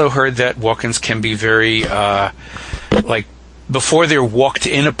I've also heard that walk-ins can be very, before they're walked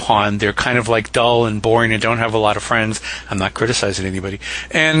in upon, they're kind of like dull and boring and don't have a lot of friends. I'm not criticizing anybody.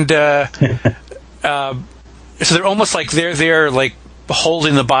 And so they're almost like they're like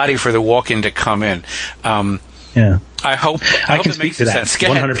holding the body for the walk-in to come in. Yeah. I hope can it speak makes to that. sense.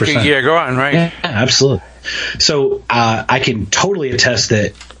 100%. Yeah, go on, right? Yeah, absolutely. So I can totally attest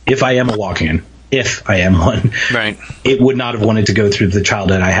that if I am a walk-in, if I am one, right, it would not have wanted to go through the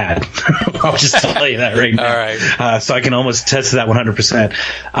childhood I had. I'll just tell you that right now. All right. So I can almost attest to that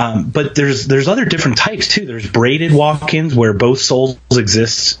 100%. But there's other different types too. There's braided walk-ins where both souls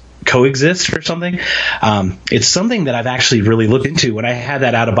coexist or something. It's something that I've actually really looked into when I had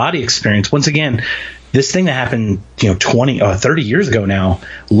that out-of-body experience. Once again, this thing that happened 20 or 30 years ago now,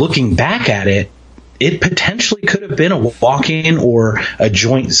 looking back at it, it potentially could have been a walk-in or a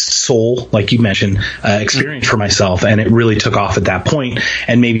joint soul, like you mentioned, experience for myself, and it really took off at that point.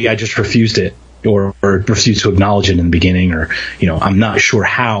 And maybe I just refused it or refused to acknowledge it in the beginning, or I'm not sure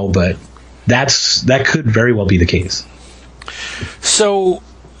how, but that could very well be the case. So,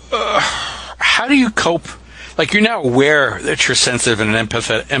 how do you cope? Like, you're now aware that you're sensitive and an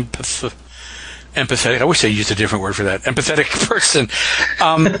empathetic. I wish I used a different word for that. Empathetic person.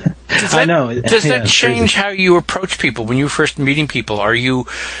 I know. Does that change how you approach people when you're first meeting people? Are you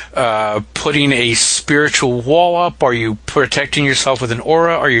putting a spiritual wall up? Are you protecting yourself with an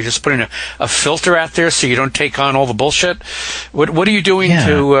aura? Are you just putting a filter out there so you don't take on all the bullshit? What are you doing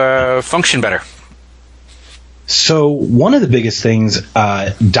to function better? So one of the biggest things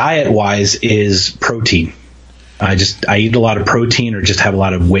diet-wise is protein. I eat a lot of protein or just have a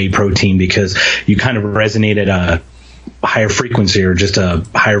lot of whey protein because you kind of resonate at a higher frequency or just a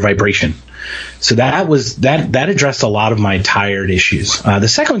higher vibration. So that addressed a lot of my tired issues. The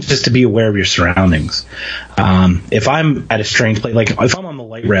second one is just to be aware of your surroundings. If I'm at a strange place, like if I'm on the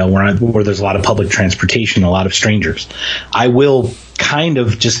light rail where there's a lot of public transportation, a lot of strangers, I will kind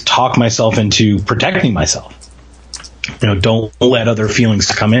of just talk myself into protecting myself. Don't let other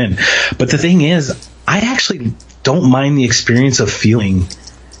feelings come in. But the thing is, I actually don't mind the experience of feeling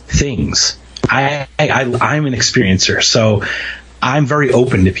things. I'm an experiencer, so I'm very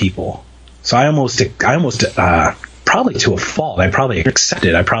open to people. So I almost probably to a fault, I probably accept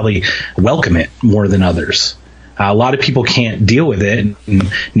it. I probably welcome it more than others. A lot of people can't deal with it.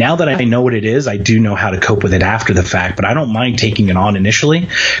 And now that I know what it is, I do know how to cope with it after the fact, but I don't mind taking it on initially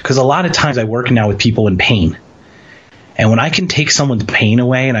because a lot of times I work now with people in pain. And when I can take someone's pain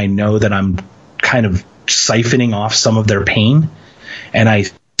away and I know that I'm kind of siphoning off some of their pain and I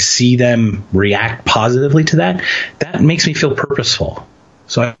see them react positively to that, that makes me feel purposeful.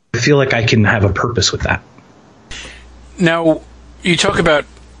 So I feel like I can have a purpose with that. Now, you talk about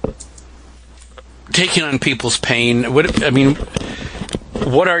taking on people's pain. What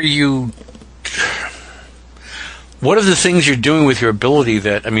are the things you're doing with your ability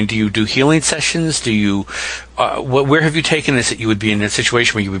do you do healing sessions? Do you, where have you taken this that you would be in a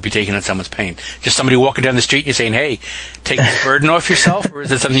situation where you would be taking on someone's pain? Just somebody walking down the street and you're saying, hey, take this burden off yourself? Or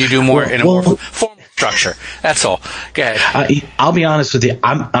is it something you do more in a more formal structure? That's all. Go ahead. I'll be honest with you.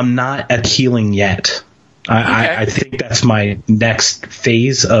 I'm not at healing yet. I think that's my next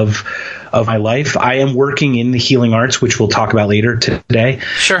phase of my life. I am working in the healing arts, which we'll talk about later today.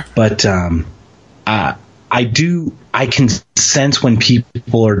 Sure. But, I can sense when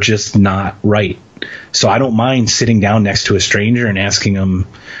people are just not right. So I don't mind sitting down next to a stranger and asking them,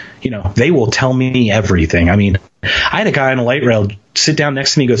 they will tell me everything. I mean, I had a guy on a light rail sit down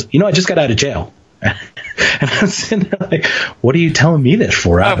next to me and goes, I just got out of jail. And I was sitting there like, what are you telling me this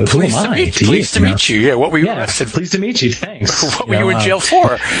for? Who am I? Pleased to meet you. Yeah, what were you arrested? Pleased to meet you. Thanks. What were you in jail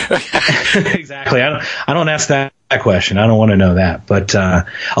for? Exactly. I don't ask that question. I don't want to know that. But a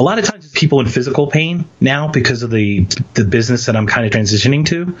lot of times people in physical pain now because of the business that I'm kind of transitioning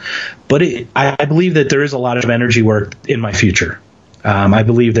to. But I believe that there is a lot of energy work in my future. I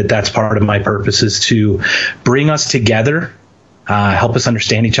believe that that's part of my purpose is to bring us together, help us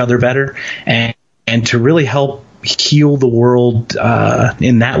understand each other better, and to really help heal the world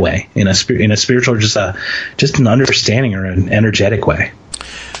in that way, in a spiritual, just an understanding or an energetic way.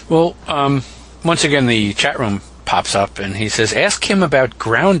 Well, once again, the chat room pops up, and he says, ask him about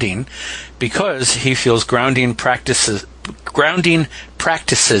grounding, because he feels grounding practices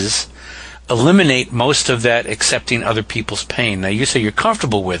eliminate most of that accepting other people's pain. Now, you say you're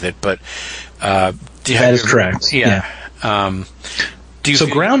comfortable with it, but that is correct. Yeah.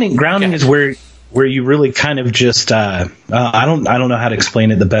 Grounding is where you really kind of just I don't know how to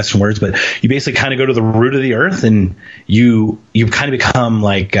explain it the best in words, but you basically kind of go to the root of the earth, and you kind of become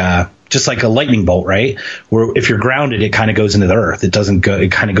like just like a lightning bolt, right? Where if you're grounded, it kind of goes into the earth. It doesn't go.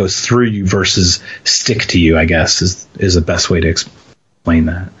 It kind of goes through you versus stick to you, I guess is the best way to explain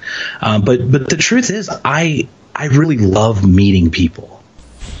that. But the truth is, I really love meeting people.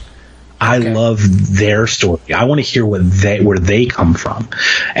 I love their story. I want to hear where they come from.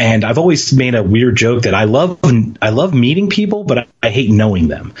 And I've always made a weird joke that I love meeting people, but I hate knowing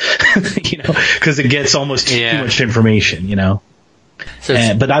them, because it gets almost too much information,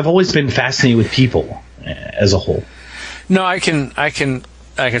 So but I've always been fascinated with people as a whole. No, I can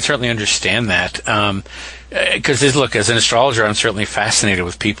certainly understand that. Because look, as an astrologer, I'm certainly fascinated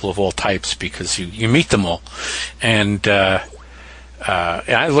with people of all types because you meet them all, and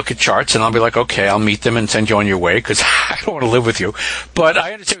I look at charts and I'll be like, okay, I'll meet them and send you on your way because I don't want to live with you. But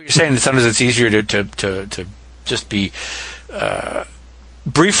I understand what you're saying. Sometimes it's easier to just be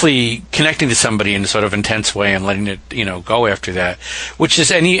briefly connecting to somebody in a sort of intense way and letting it go after that. Which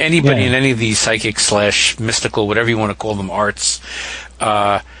is anybody in any of these psychic / mystical, whatever you want to call them, arts.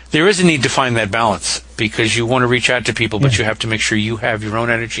 There is a need to find that balance because you want to reach out to people, but you have to make sure you have your own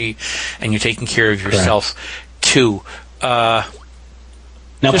energy and you're taking care of yourself too.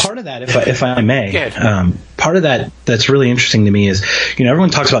 Now, part of that, if I may, part of that's really interesting to me is, everyone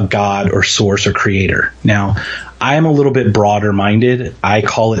talks about God or source or creator. Now, I am a little bit broader minded. I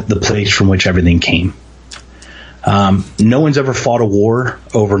call it the place from which everything came. No one's ever fought a war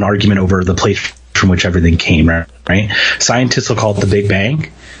over an argument over the place from which everything came, right? Scientists will call it the Big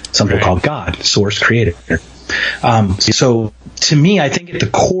Bang. Some people call it God, source, creator. So to me, I think at the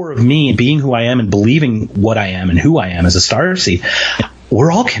core of me being who I am and believing what I am and who I am as a starseed,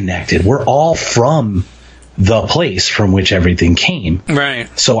 we're all connected. We're all from the place from which everything came. Right.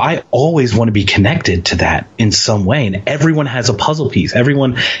 So I always want to be connected to that in some way. And everyone has a puzzle piece.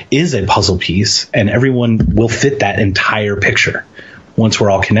 Everyone is a puzzle piece, and everyone will fit that entire picture once we're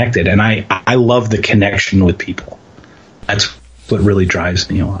all connected. And I love the connection with people. That's what really drives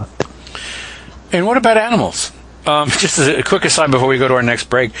me a lot. And what about animals? Just as a quick aside before we go to our next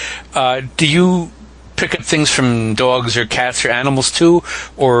break, do you pick up things from dogs or cats or animals too,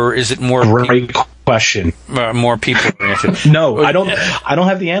 or is it more great question? More people oriented? No, I don't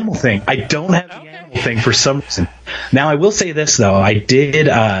have the animal thing. I don't have the animal thing for some reason. Now I will say this though, I did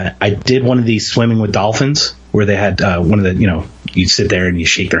one of these swimming with dolphins where they had one of the you sit there and you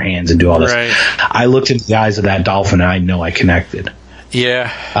shake their hands and do all this. Right. I looked into the eyes of that dolphin and I know I connected.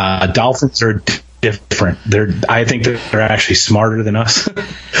 Yeah. Dolphins are different. I think they're actually smarter than us,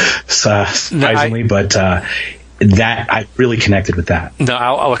 surprisingly. But that I really connected with that.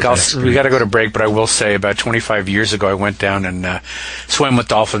 No, we got to go to break, but I will say about 25 years ago, I went down and swam with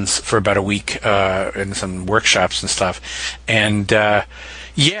dolphins for about a week in some workshops and stuff. And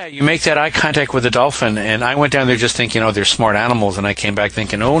you make that eye contact with a dolphin, and I went down there just thinking, they're smart animals, and I came back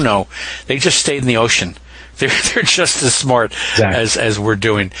thinking, oh no, they just stayed in the ocean. They're just as smart as we're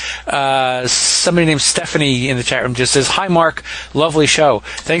doing. Somebody named Stephanie in the chat room just says, hi, Mark. Lovely show.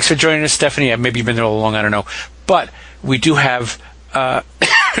 Thanks for joining us, Stephanie. Maybe you've been there all along. I don't know. But we do have, 2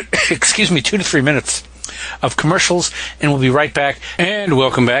 to 3 minutes of commercials, and we'll be right back. And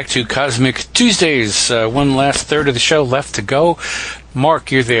welcome back to Cosmic Tuesdays. One last third of the show left to go.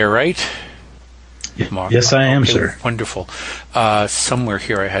 Mark, you're there, right? Mark. Yes, I am, sir. Wonderful. Somewhere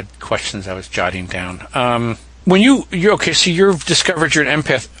here I had questions I was jotting down. you're okay, so you've discovered you're an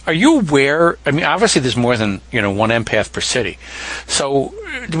empath. Are you aware? I mean, obviously, there's more than one empath per city. So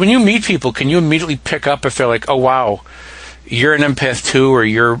when you meet people, can you immediately pick up if they're like, "Oh, wow, you're an empath too," or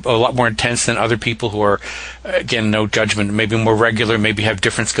you're a lot more intense than other people who are, again, no judgment, maybe more regular, maybe have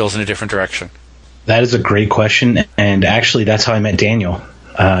different skills in a different direction? That is a great question, and actually, that's how I met Daniel.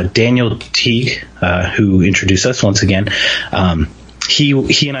 Daniel Teague, who introduced us once again.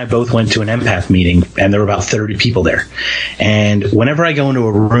 He and I both went to an empath meeting, and there were about 30 people there. And whenever I go into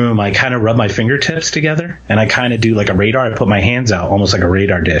a room, I kind of rub my fingertips together, and I kind of do like a radar. I put my hands out almost like a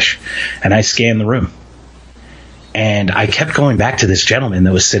radar dish, and I scan the room. And I kept going back to this gentleman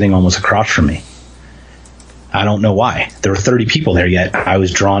that was sitting almost across from me. I don't know why. There were 30 people there, yet I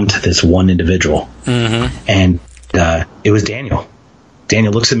was drawn to this one individual. Mm-hmm. And it was Daniel.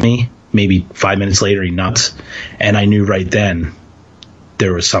 Daniel looks at me. Maybe 5 minutes later, he nods. And I knew right then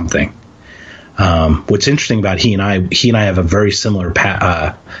there was something. What's interesting about he and I have a very similar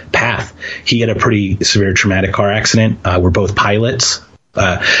path. He had a pretty severe traumatic car accident. We're both pilots.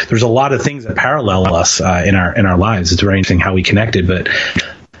 There's a lot of things that parallel us in our lives. It's very interesting how we connected. But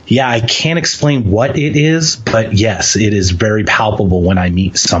yeah, I can't explain what it is, but yes, it is very palpable when I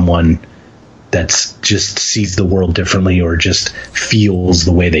meet someone that's just sees the world differently or just feels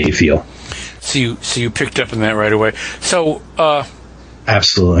the way they feel. So you picked up on that right away. So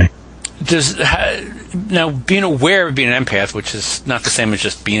absolutely. Now being aware of being an empath, which is not the same as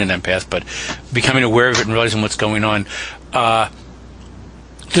just being an empath, but becoming aware of it and realizing what's going on,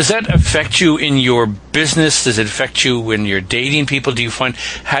 does that affect you in your business? Does it affect you when you're dating people? Do you find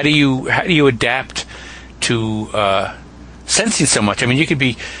how do you adapt to sensing so much? I mean, you could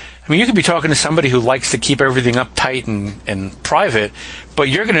be talking to somebody who likes to keep everything uptight and private, but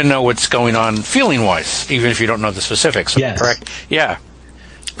you're going to know what's going on feeling wise, even if you don't know the specifics. Yes. Correct? Yeah.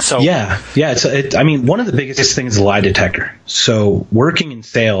 So yeah. One of the biggest things is a lie detector. So working in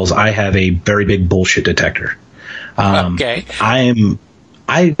sales, I have a very big bullshit detector. Okay.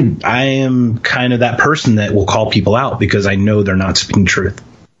 I am kind of that person that will call people out because I know they're not speaking truth.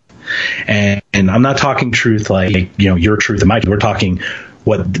 And I'm not talking truth like, your truth and my truth. We're talking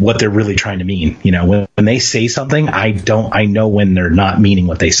what they're really trying to mean. When they say something, I know when they're not meaning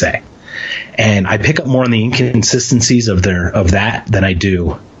what they say. And I pick up more on the inconsistencies of that than I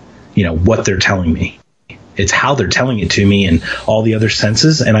do, what they're telling me. It's how they're telling it to me and all the other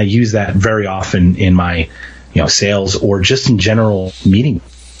senses. And I use that very often in my sales or just in general meeting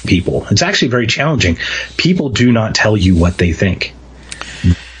people. It's actually very challenging. People do not tell you what they think.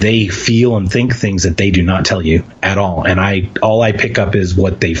 They feel and think things that they do not tell you at all. And all I pick up is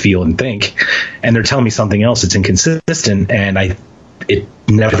what they feel and think. And they're telling me something else that's inconsistent. And it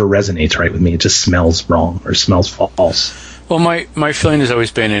never resonates right with me. It just smells wrong or smells false. Well, my feeling has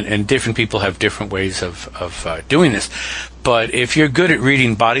always been, and different people have different ways of doing this, but if you're good at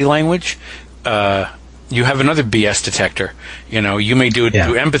reading body language, you have another BS detector. You may do it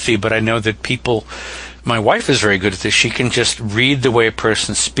through empathy, but I know that people, my wife is very good at this. She can just read the way a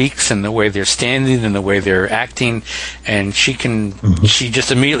person speaks and the way they're standing and the way they're acting, and she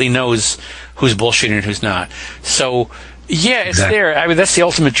just immediately knows who's bullshitting and who's not. So, yeah, it's exactly there. I mean, that's the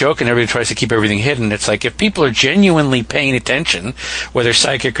ultimate joke, and everybody tries to keep everything hidden. It's like if people are genuinely paying attention, whether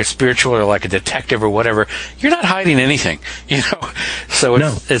psychic or spiritual or like a detective or whatever, you're not hiding anything, So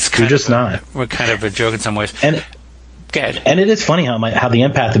it's kind you're just not. We're kind of a joke in some ways. And it is funny how the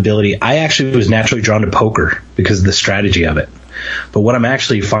empath ability, I actually was naturally drawn to poker because of the strategy of it. But what I'm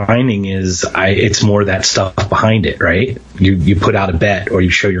actually finding is it's more that stuff behind it, right? You put out a bet or you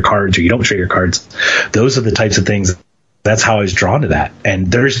show your cards or you don't show your cards. Those are the types of things. That's how I was drawn to that.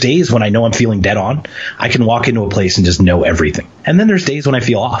 And there's days when I know I'm feeling dead on. I can walk into a place and just know everything. And then there's days when I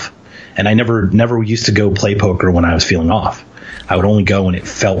feel off. And I never used to go play poker when I was feeling off. I would only go when it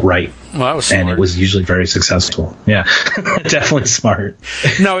felt right. Well, that was smart. And it was usually very successful. Yeah, definitely smart.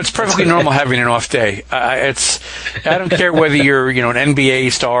 No, it's perfectly normal having an off day. I don't care whether you're an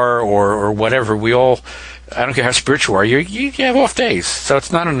NBA star or whatever. I don't care how spiritual you are. You have off days, so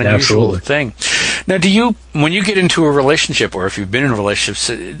it's not an unusual thing. Now, when you get into a relationship, or if you've been in a relationship,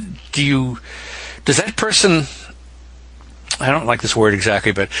 does that person, I don't like this word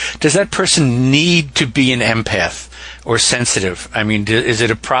exactly, but does that person need to be an empath or sensitive? I mean, is it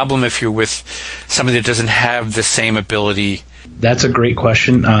a problem if you're with somebody that doesn't have the same ability? That's a great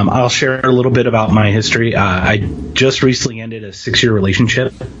question. I'll share a little bit about my history. I just recently ended a 6-year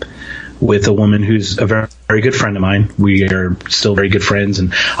relationship with a woman who's a very, very good friend of mine. We are still very good friends,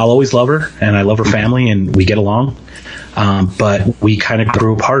 and I'll always love her, and I love her family, and we get along. But we kind of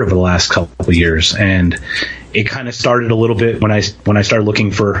grew apart over the last couple of years, and it kind of started a little bit when I started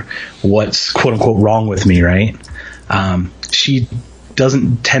looking for what's quote unquote wrong with me, right? She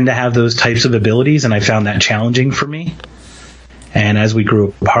doesn't tend to have those types of abilities, and I found that challenging for me. And as we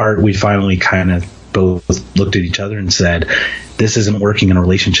grew apart, we finally kind of both looked at each other and said, this isn't working in a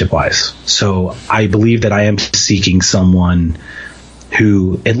relationship wise. So I believe that I am seeking someone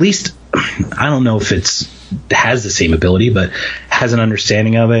who, at least, I don't know if has the same ability, but has an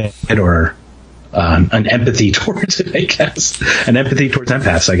understanding of it, or an empathy towards it, I guess. An empathy towards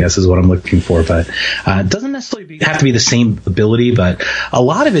empaths, I guess, is what I'm looking for. But it doesn't necessarily have to be the same ability, but a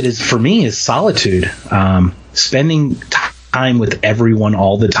lot of it is, for me, is solitude. Spending time with everyone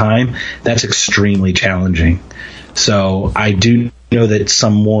all the time, that's extremely challenging. So I do know that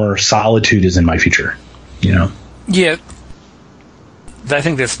some more solitude is in my future, Yeah. I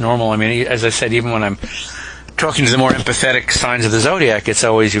think that's normal. I mean, as I said, even when I'm talking to the more empathetic signs of the zodiac, it's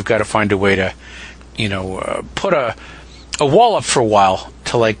always, you've got to find a way to, put a wall up for a while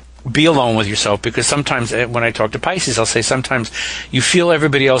to, like, be alone with yourself. Because sometimes when I talk to Pisces, I'll say sometimes you feel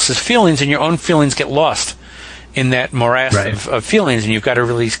everybody else's feelings and your own feelings get lost in that morass of feelings, and you've got to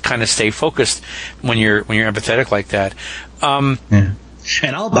really kind of stay focused when you're empathetic like that. Yeah.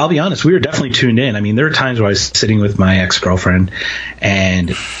 And I'll be honest, we were definitely tuned in. I mean, there were times where I was sitting with my ex-girlfriend,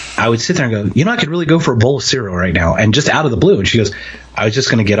 and I would sit there and go, I could really go for a bowl of cereal right now, and just out of the blue. And she goes, I was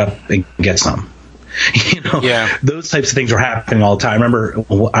just going to get up and get some. Those types of things were happening all the time. I remember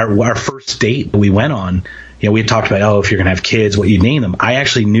our first date we went on, we had talked about, if you're going to have kids, what you'd name them. I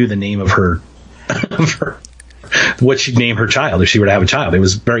actually knew the name of her, what she'd name her child if she were to have a child. It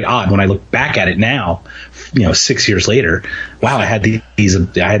was very odd when I look back at it now, 6 years later. Wow, I had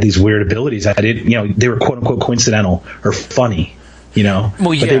these weird abilities. I didn't, they were quote unquote coincidental or funny, but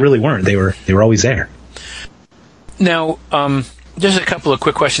they really weren't. They were always there. Now, there's a couple of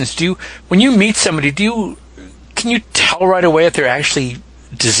quick questions. When you meet somebody, can you tell right away if they're actually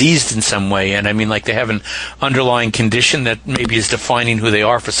diseased in some way? And I mean, like, they have an underlying condition that maybe is defining who they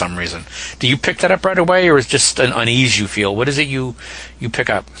are for some reason. Do you pick that up right away, or is it just an unease you feel? What is it you pick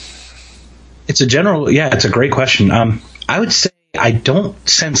up? It's a great question. I would say I don't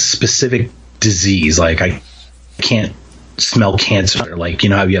sense specific disease. Like, I can't smell cancer. Like,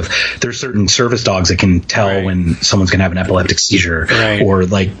 how there's certain service dogs that can tell when someone's going to have an epileptic seizure, or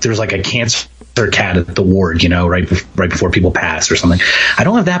like there's like a cancer cat at the ward, right before people pass or something. I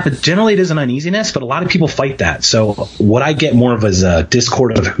don't have that, but generally it is an uneasiness, but a lot of people fight that. So what I get more of is a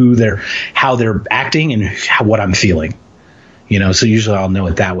discord of how they're acting and what I'm feeling, so usually I'll know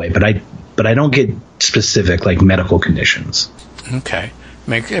it that way, but I don't get specific, like, medical conditions. Okay.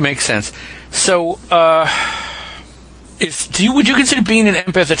 It makes sense. So, would you consider being an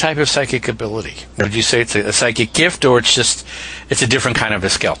empath a type of psychic ability? Or would you say it's a psychic gift, or it's a different kind of a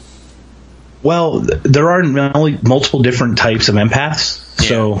skill? Well, there are multiple different types of empaths. Yeah.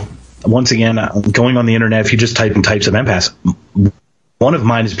 So, once again, going on the internet, if you just type in types of empaths, one of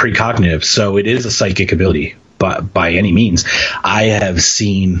mine is precognitive, so it is a psychic ability. But by any means, I have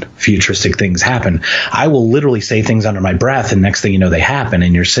seen futuristic things happen. I will literally say things under my breath, and next thing you know, they happen,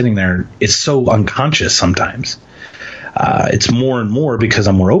 and you're sitting there. It's so unconscious sometimes. It's more and more because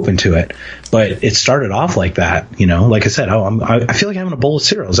I'm more open to it. But it started off like that, like I said, I feel like having a bowl of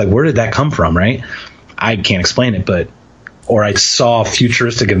cereal. It's like, where did that come from, right? I can't explain it, or I saw a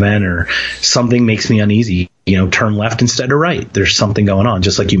futuristic event or something makes me uneasy, turn left instead of right. There's something going on,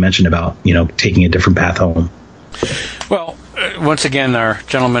 just like you mentioned about, taking a different path home. Well, once again, our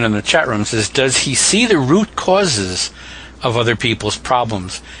gentleman in the chat room says, does he see the root causes of other people's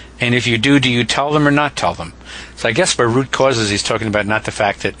problems? And if you do you tell them or not tell them? So I guess by root causes, he's talking about not the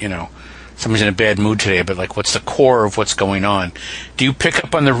fact that, someone's in a bad mood today, but like, what's the core of what's going on? Do you pick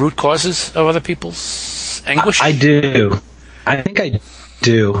up on the root causes of other people's anguish? I do. I think I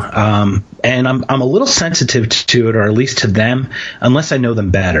do. And I'm a little sensitive to it, or at least to them, unless I know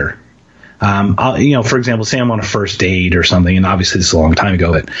them better. For example, say I'm on a first date or something, and obviously this is a long time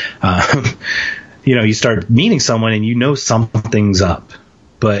ago, but, you start meeting someone and something's up,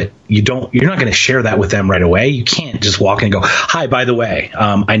 but you're not going to share that with them right away. You can't just walk in and go, hi, by the way,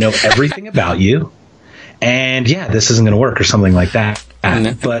 I know everything about you, and this isn't going to work, or something like that.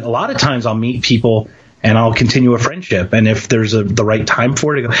 But a lot of times I'll meet people and I'll continue a friendship, and if there's the right time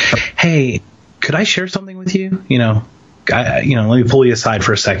for it, I go, hey, could I share something with you? Let me pull you aside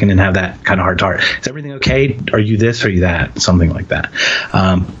for a second and have that kind of heart to heart. Is everything okay? Are you this? Are you that? Something like that.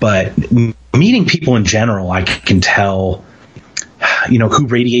 But meeting people in general, I can tell, who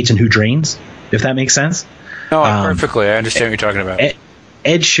radiates and who drains, if that makes sense. No, perfectly. I understand what you're talking about.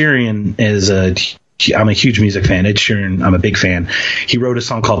 Ed Sheeran I'm a huge music fan. Ed Sheeran, I'm a big fan. He wrote a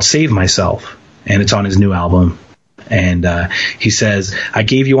song called Save Myself. and it's on his new album. And he says, I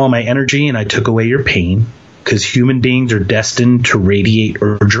gave you all my energy and I took away your pain, because human beings are destined to radiate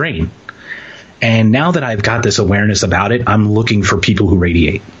or drain. And now that I've got this awareness about it, I'm looking for people who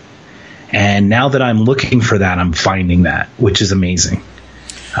radiate. And now that I'm looking for that, I'm finding that, which is amazing.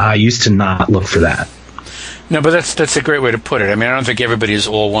 I used to not look for that. No, but that's a great way to put it. I mean, I don't think everybody is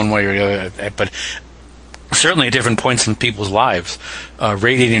all one way or the other, but certainly at different points in people's lives,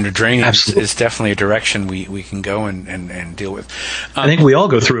 radiating or draining is definitely a direction we can go and deal with. I think we all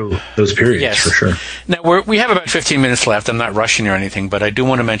go through those periods, yes. For sure. Now, we have about 15 minutes left. I'm not rushing or anything, but I do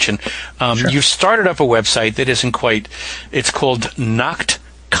want to mention Sure. You've started up a website that isn't quite, it's called Knocked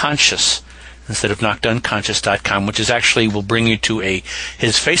Conscious instead of knockedunconscious.com, which is actually will bring you to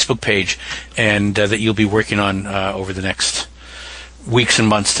his Facebook page, and that you'll be working on over the next weeks and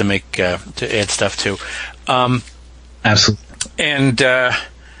months to make to add stuff to. Absolutely. And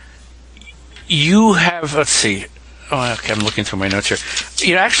you have, let's see. Oh, okay, I'm looking through my notes here.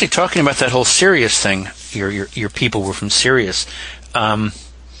 You're actually talking about that whole Sirius thing. Your people were from Sirius.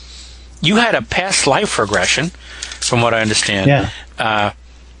 You had a past life regression, from what I understand. Yeah.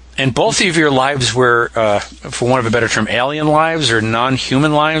 And both of your lives were, for want of a better term, alien lives or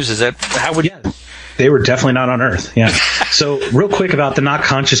non-human lives. Is that how would? Yeah. They were definitely not on Earth. Yeah. So real quick about the not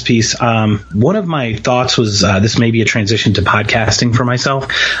conscious piece. One of my thoughts was this may be a transition to podcasting for myself.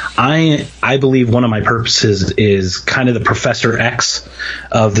 I believe one of my purposes is kind of the Professor X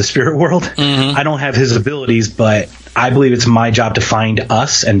of the spirit world. Mm-hmm. I don't have his abilities, but I believe it's my job to find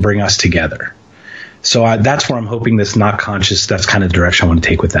us and bring us together. So that's where I'm hoping this not conscious, that's kind of the direction I want to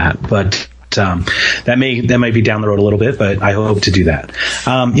take with that. But that might be down the road a little bit, but I hope to do that.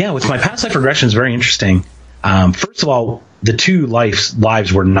 With my past life regression is very interesting. First of all, the two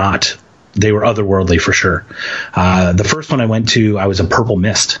lives were not, they were otherworldly for sure. The first one I went to, I was a purple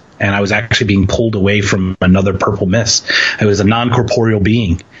mist, and I was actually being pulled away from another purple mist. It was a non-corporeal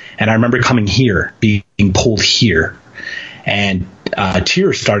being. And I remember coming here, being pulled here. And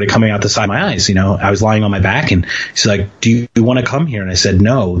tears started coming out the side of my eyes. You know, I was lying on my back, and she's like, do you want to come here? And I said,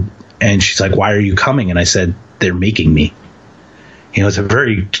 no. And she's like, why are you coming? And I said, they're making me. You know, it's a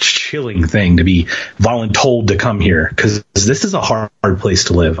very chilling thing to be voluntold to come here, because this is a hard place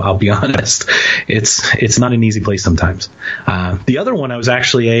to live. I'll be honest. It's not an easy place sometimes. The other one, I was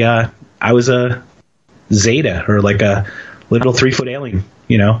actually a Zeta, or like a little 3-foot alien,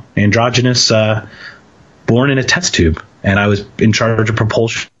 you know, androgynous, born in a test tube. And I was in charge of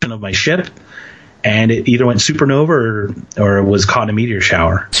propulsion of my ship, and it either went supernova or was caught in a meteor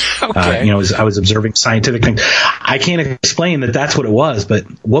shower. Okay. I was observing scientific things. I can't explain that that's what it was, but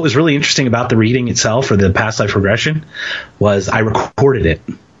what was really interesting about the reading itself, or the past life regression, was I recorded it.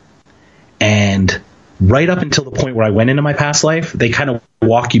 And right up until the point where I went into my past life, they kind of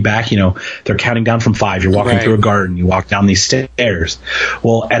walk you back. You know, they're counting down from 5. You're walking through a garden. You walk down these stairs.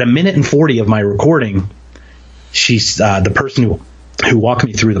 Well, at 1:40 of my recording, she's the person who walked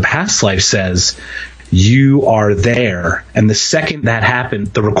me through the past life says, you are there. And the second that happened,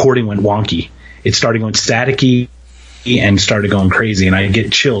 the recording went wonky. It started going staticky and started going crazy. And I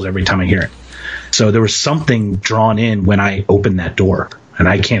get chills every time I hear it. So there was something drawn in when I opened that door. And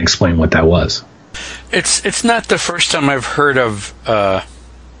I can't explain what that was. It's not the first time I've heard of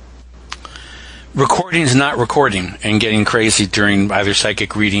recordings not recording and getting crazy during either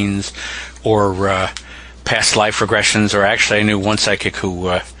psychic readings or past life regressions. Or actually, I knew one psychic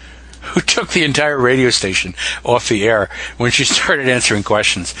who took the entire radio station off the air when she started answering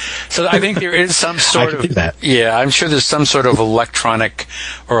questions. So I think there is some sort of, yeah, I'm sure there's some sort of electronic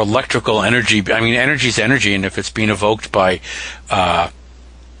or electrical energy. I mean, energy is energy, and if it's being evoked by,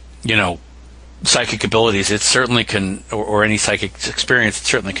 psychic abilities, it certainly can, or any psychic experience, it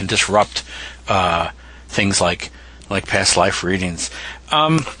certainly can disrupt things like past life readings.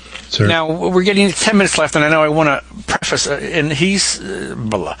 Sure. Now, we're getting 10 minutes left, and I know I want to preface, and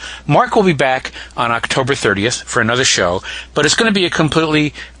Mark will be back on October 30th for another show, but it's going to be a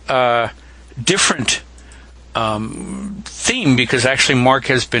completely different theme, because actually Mark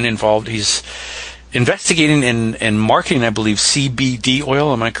has been involved. He's investigating and marketing, I believe, CBD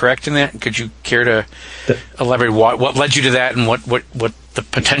oil. Am I correct in that? Could you care to elaborate what led you to that, and what the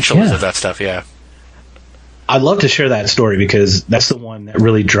potential is of that stuff? Yeah. I'd love to share that story, because that's the one that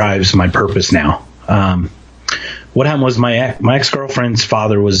really drives my purpose now. What happened was my ex-girlfriend's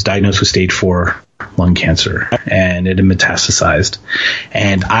father was diagnosed with stage 4 lung cancer, and it had metastasized.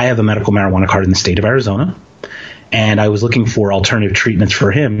 And I have a medical marijuana card in the state of Arizona, and I was looking for alternative treatments for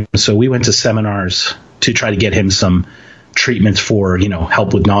him. So we went to seminars to try to get him some treatments for,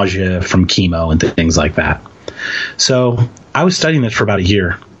 help with nausea from chemo and things like that. So I was studying this for about a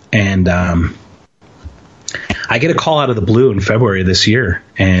year, and I get a call out of the blue in February of this year,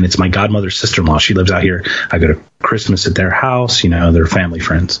 and it's my godmother's sister-in-law. She lives out here. I go to Christmas at their house. They're family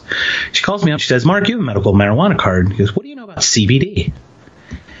friends. She calls me up. She says, Mark, you have a medical marijuana card. She goes, what do you know about CBD?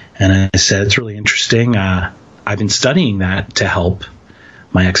 And I said, it's really interesting. I've been studying that to help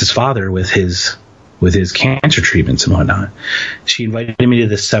my ex's father with his cancer treatments and whatnot. She invited me to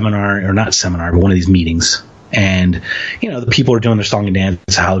this seminar, or not seminar, but one of these meetings. And, the people are doing their song and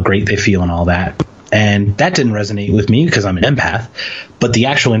dance, how great they feel and all that. And that didn't resonate with me because I'm an empath, but the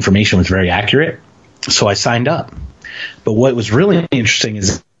actual information was very accurate. So I signed up. But what was really interesting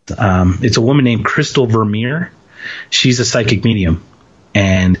is it's a woman named Crystal Vermeer. She's a psychic medium.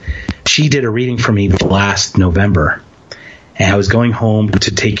 And she did a reading for me last November. And I was going home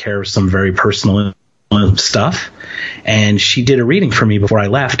to take care of some very personal stuff. And she did a reading for me before I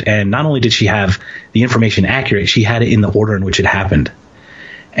left. And not only did she have the information accurate, she had it in the order in which it happened.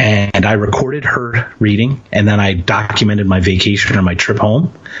 And I recorded her reading, and then I documented my vacation or my trip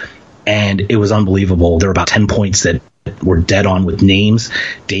home. And it was unbelievable. There were about 10 points that were dead on with names,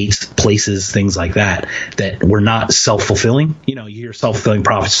 dates, places, things like that were not self-fulfilling. You hear self-fulfilling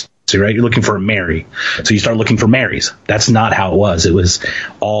prophecy, right? You're looking for a Mary. So you start looking for Marys. That's not how it was. It was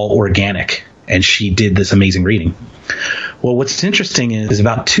all organic. And she did this amazing reading. Well, what's interesting is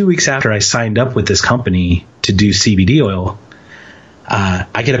about 2 weeks after I signed up with this company to do CBD oil,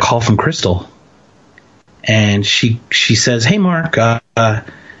 I get a call from Crystal, and she says, hey, Mark, you have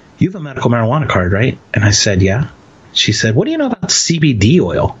a medical marijuana card, right? And I said, yeah. She said, what do you know about CBD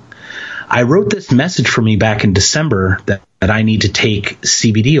oil? I wrote this message for me back in December that I need to take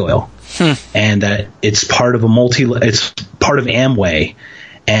CBD oil, and that it's part of it's part of Amway,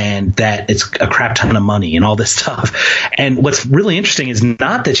 and that it's a crap ton of money and all this stuff. And what's really interesting is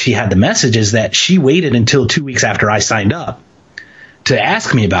not that she had the message, is that she waited until 2 weeks after I signed up to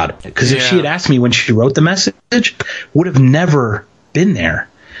ask me about it. Because if she had asked me when she wrote the message, would have never been there.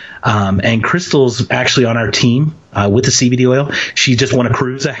 And Crystal's actually on our team with the CBD oil. She just won a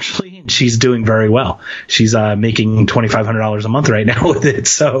cruise, actually, and she's doing very well. She's making $2,500 a month right now with it.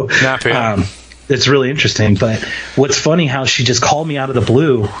 So it's really interesting. But what's funny, how she just called me out of the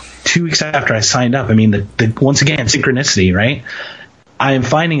blue 2 weeks after I signed up. I mean, once again, synchronicity, right? I am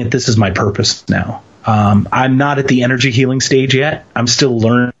finding that this is my purpose now. I'm not at the energy healing stage yet. I'm still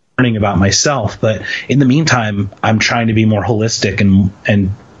learning about myself. But in the meantime, I'm trying to be more holistic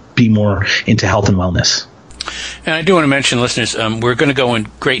and be more into health and wellness. And I do want to mention, listeners, we're going to go in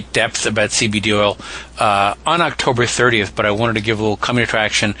great depth about CBD oil on October 30th, but I wanted to give a little coming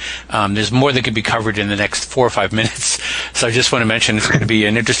attraction. There's more that could be covered in the next 4 or 5 minutes, so I just want to mention it's going to be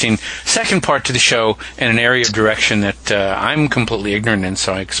an interesting second part to the show and an area of direction that I'm completely ignorant in,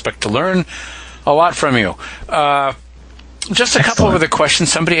 so I expect to learn a lot from you. Just a couple of other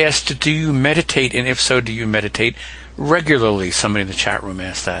questions. Somebody asked, do you meditate, and if so, do you meditate regularly? Somebody in the chat room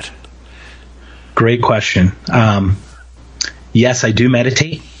asked that. Great question. Yes, I do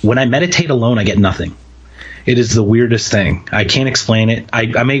meditate. When I meditate alone, I get nothing. It is the weirdest thing. I can't explain it.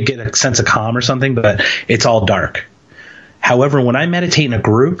 I may get a sense of calm or something, but it's all dark. However, when I meditate in a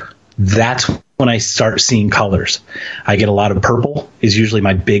group, that's when I start seeing colors. I get a lot of purple is usually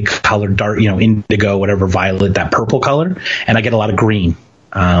my big color, dark, indigo, whatever, violet, that purple color. And I get a lot of green.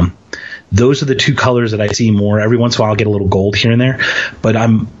 Those are the two colors that I see more. Every once in a while I'll get a little gold here and there. But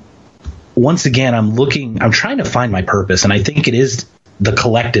I'm trying to find my purpose. And I think it is the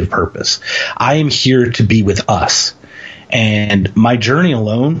collective purpose. I am here to be with us. And my journey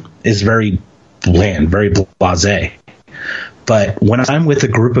alone is very bland, very blasé. But when I'm with a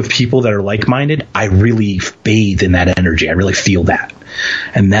group of people that are like-minded, I really bathe in that energy. I really feel that.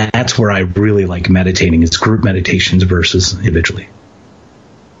 And that's where I really like meditating, is group meditations versus individually.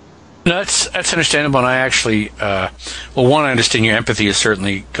 No, that's understandable. And I actually, one, I understand your empathy is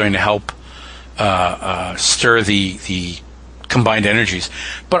certainly going to help stir the combined energies.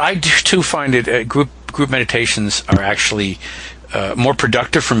 But I do, too, find it group meditations are actually more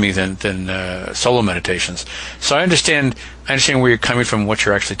productive for me than solo meditations. So I understand where you're coming from, what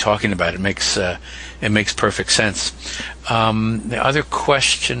you're actually talking about. It makes perfect sense. The other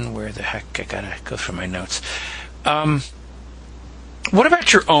question, where the heck, I gotta go through my notes. What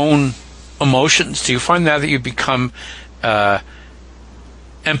about your own emotions? Do you find now that you've become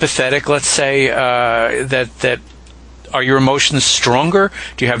empathetic, let's say, that are your emotions stronger?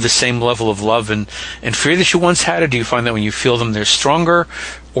 Do you have the same level of love and fear that you once had? Or do you find that when you feel them, they're stronger?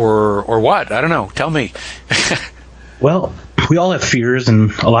 Or what? I don't know. Tell me. Well, we all have fears,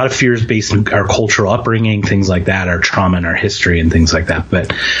 and a lot of fears based on our cultural upbringing, things like that, our trauma and our history and things like that.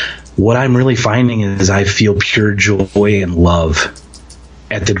 But what I'm really finding is I feel pure joy and love.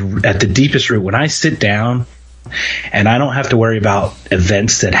 at the deepest root, when I sit down and I don't have to worry about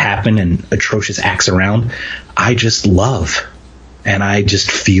events that happen and atrocious acts around, I just love and I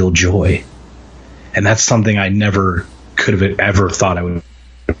just feel joy. And that's something I never could have ever thought I would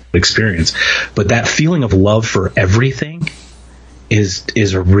experience. But that feeling of love for everything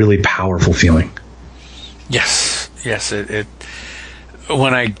is a really powerful feeling. Yes. It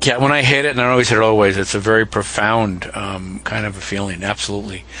when I hit it, and I always hit it always, it's a very profound kind of a feeling.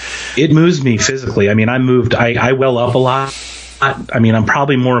 Absolutely. It moves me physically. I mean, I well up a lot. I mean, I'm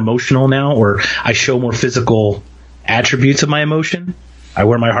probably more emotional now, or I show more physical attributes of my emotion. I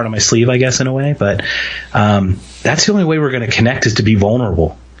wear my heart on my sleeve, I guess, in a way. But that's the only way we're going to connect, is to be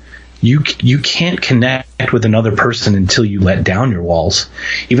vulnerable. You can't connect with another person until you let down your walls.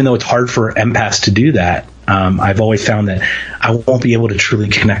 Even though it's hard for empaths to do that, I've always found that I won't be able to truly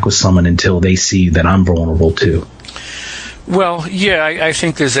connect with someone until they see that I'm vulnerable too. Well, yeah, I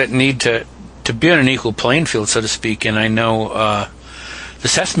think there's that need to be on an equal playing field, so to speak. And I know the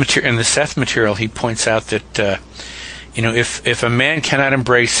Seth material, he points out that if a man cannot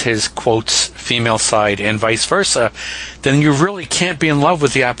embrace his, quotes, female side and vice versa, then you really can't be in love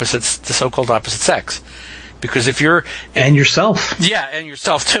with the so-called opposite sex. Because if you're... And yourself. Yeah, and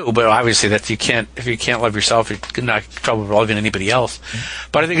yourself too. But obviously if you can't love yourself, you're not trouble loving anybody else.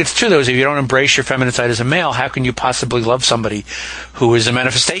 But I think it's true, though, is if you don't embrace your feminine side as a male, how can you possibly love somebody who is a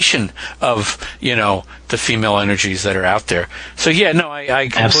manifestation of, the female energies that are out there? So, yeah, no, I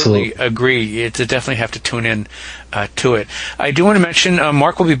completely agree. You definitely have to tune in to it. I do want to mention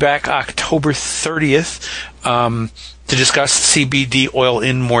Mark will be back October 30th to discuss CBD oil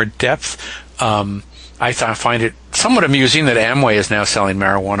in more depth. I find it somewhat amusing that Amway is now selling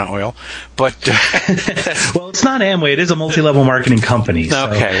marijuana oil, but well, it's not Amway; it is a multi-level marketing company.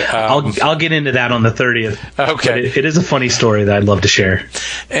 So okay, I'll get into that on the 30th. Okay, but it is a funny story that I'd love to share.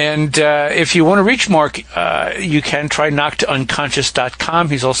 And if you want to reach Mark, you can try knockedunconscious.com.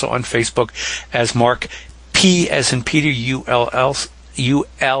 He's also on Facebook as Mark P as in Peter ULS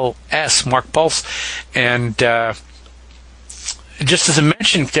Mark Pulse, and. Just as a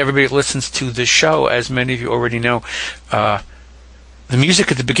mention to everybody that listens to the show, as many of you already know, the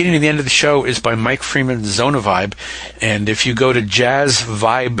music at the beginning and the end of the show is by Mike Freeman's Zona Vibe. And if you go to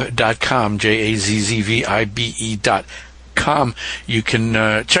jazzvibe.com, jazzvibe.com, you can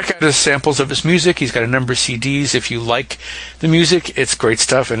check out his samples of his music. He's got a number of CDs. If you like the music, it's great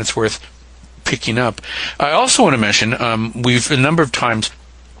stuff and it's worth picking up. I also want to mention, we've a number of times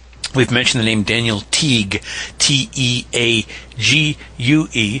we've mentioned the name Daniel Teague, Teague. He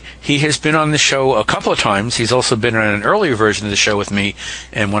has been on the show a couple of times. He's also been on an earlier version of the show with me,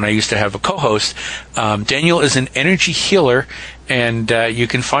 and when I used to have a co-host. Daniel is an energy healer, and you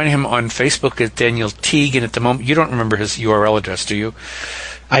can find him on Facebook as Daniel Teague, and at the moment, you don't remember his URL address, do you?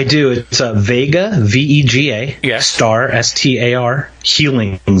 I do. It's Vega, VEGA, yes. Star, STAR,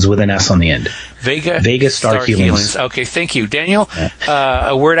 Healings with an S on the end. Vega Star Healings. Okay, thank you. Daniel,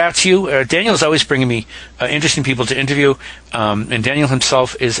 a word out to you. Daniel is always bringing me interesting people to interview, and Daniel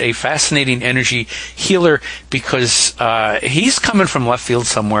himself is a fascinating energy healer because he's coming from left field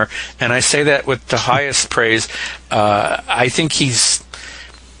somewhere, and I say that with the highest praise. I think he's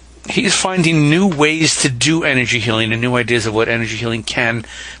finding new ways to do energy healing and new ideas of what energy healing can,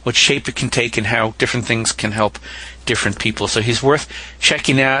 what shape it can take, and how different things can help different people. So he's worth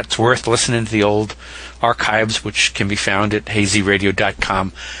checking out. It's worth listening to the old archives, which can be found at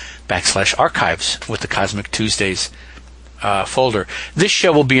hazyradio.com/archives with the Cosmic Tuesdays folder. This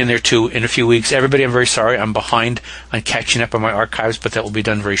show will be in there too in a few weeks. Everybody, I'm very sorry. I'm behind on catching up on my archives, but that will be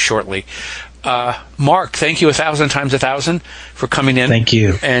done very shortly. Mark, thank you 1,000 times 1,000 for coming in. Thank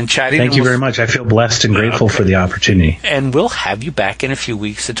you. And chatting. Thank you very much. I feel blessed and grateful for the opportunity. And we'll have you back in a few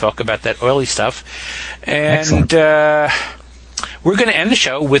weeks to talk about that oily stuff. And we're going to end the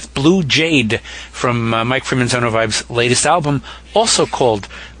show with Blue Jade from Mike Freeman Zona Vibe's latest album, also called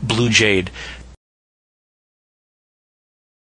Blue Jade.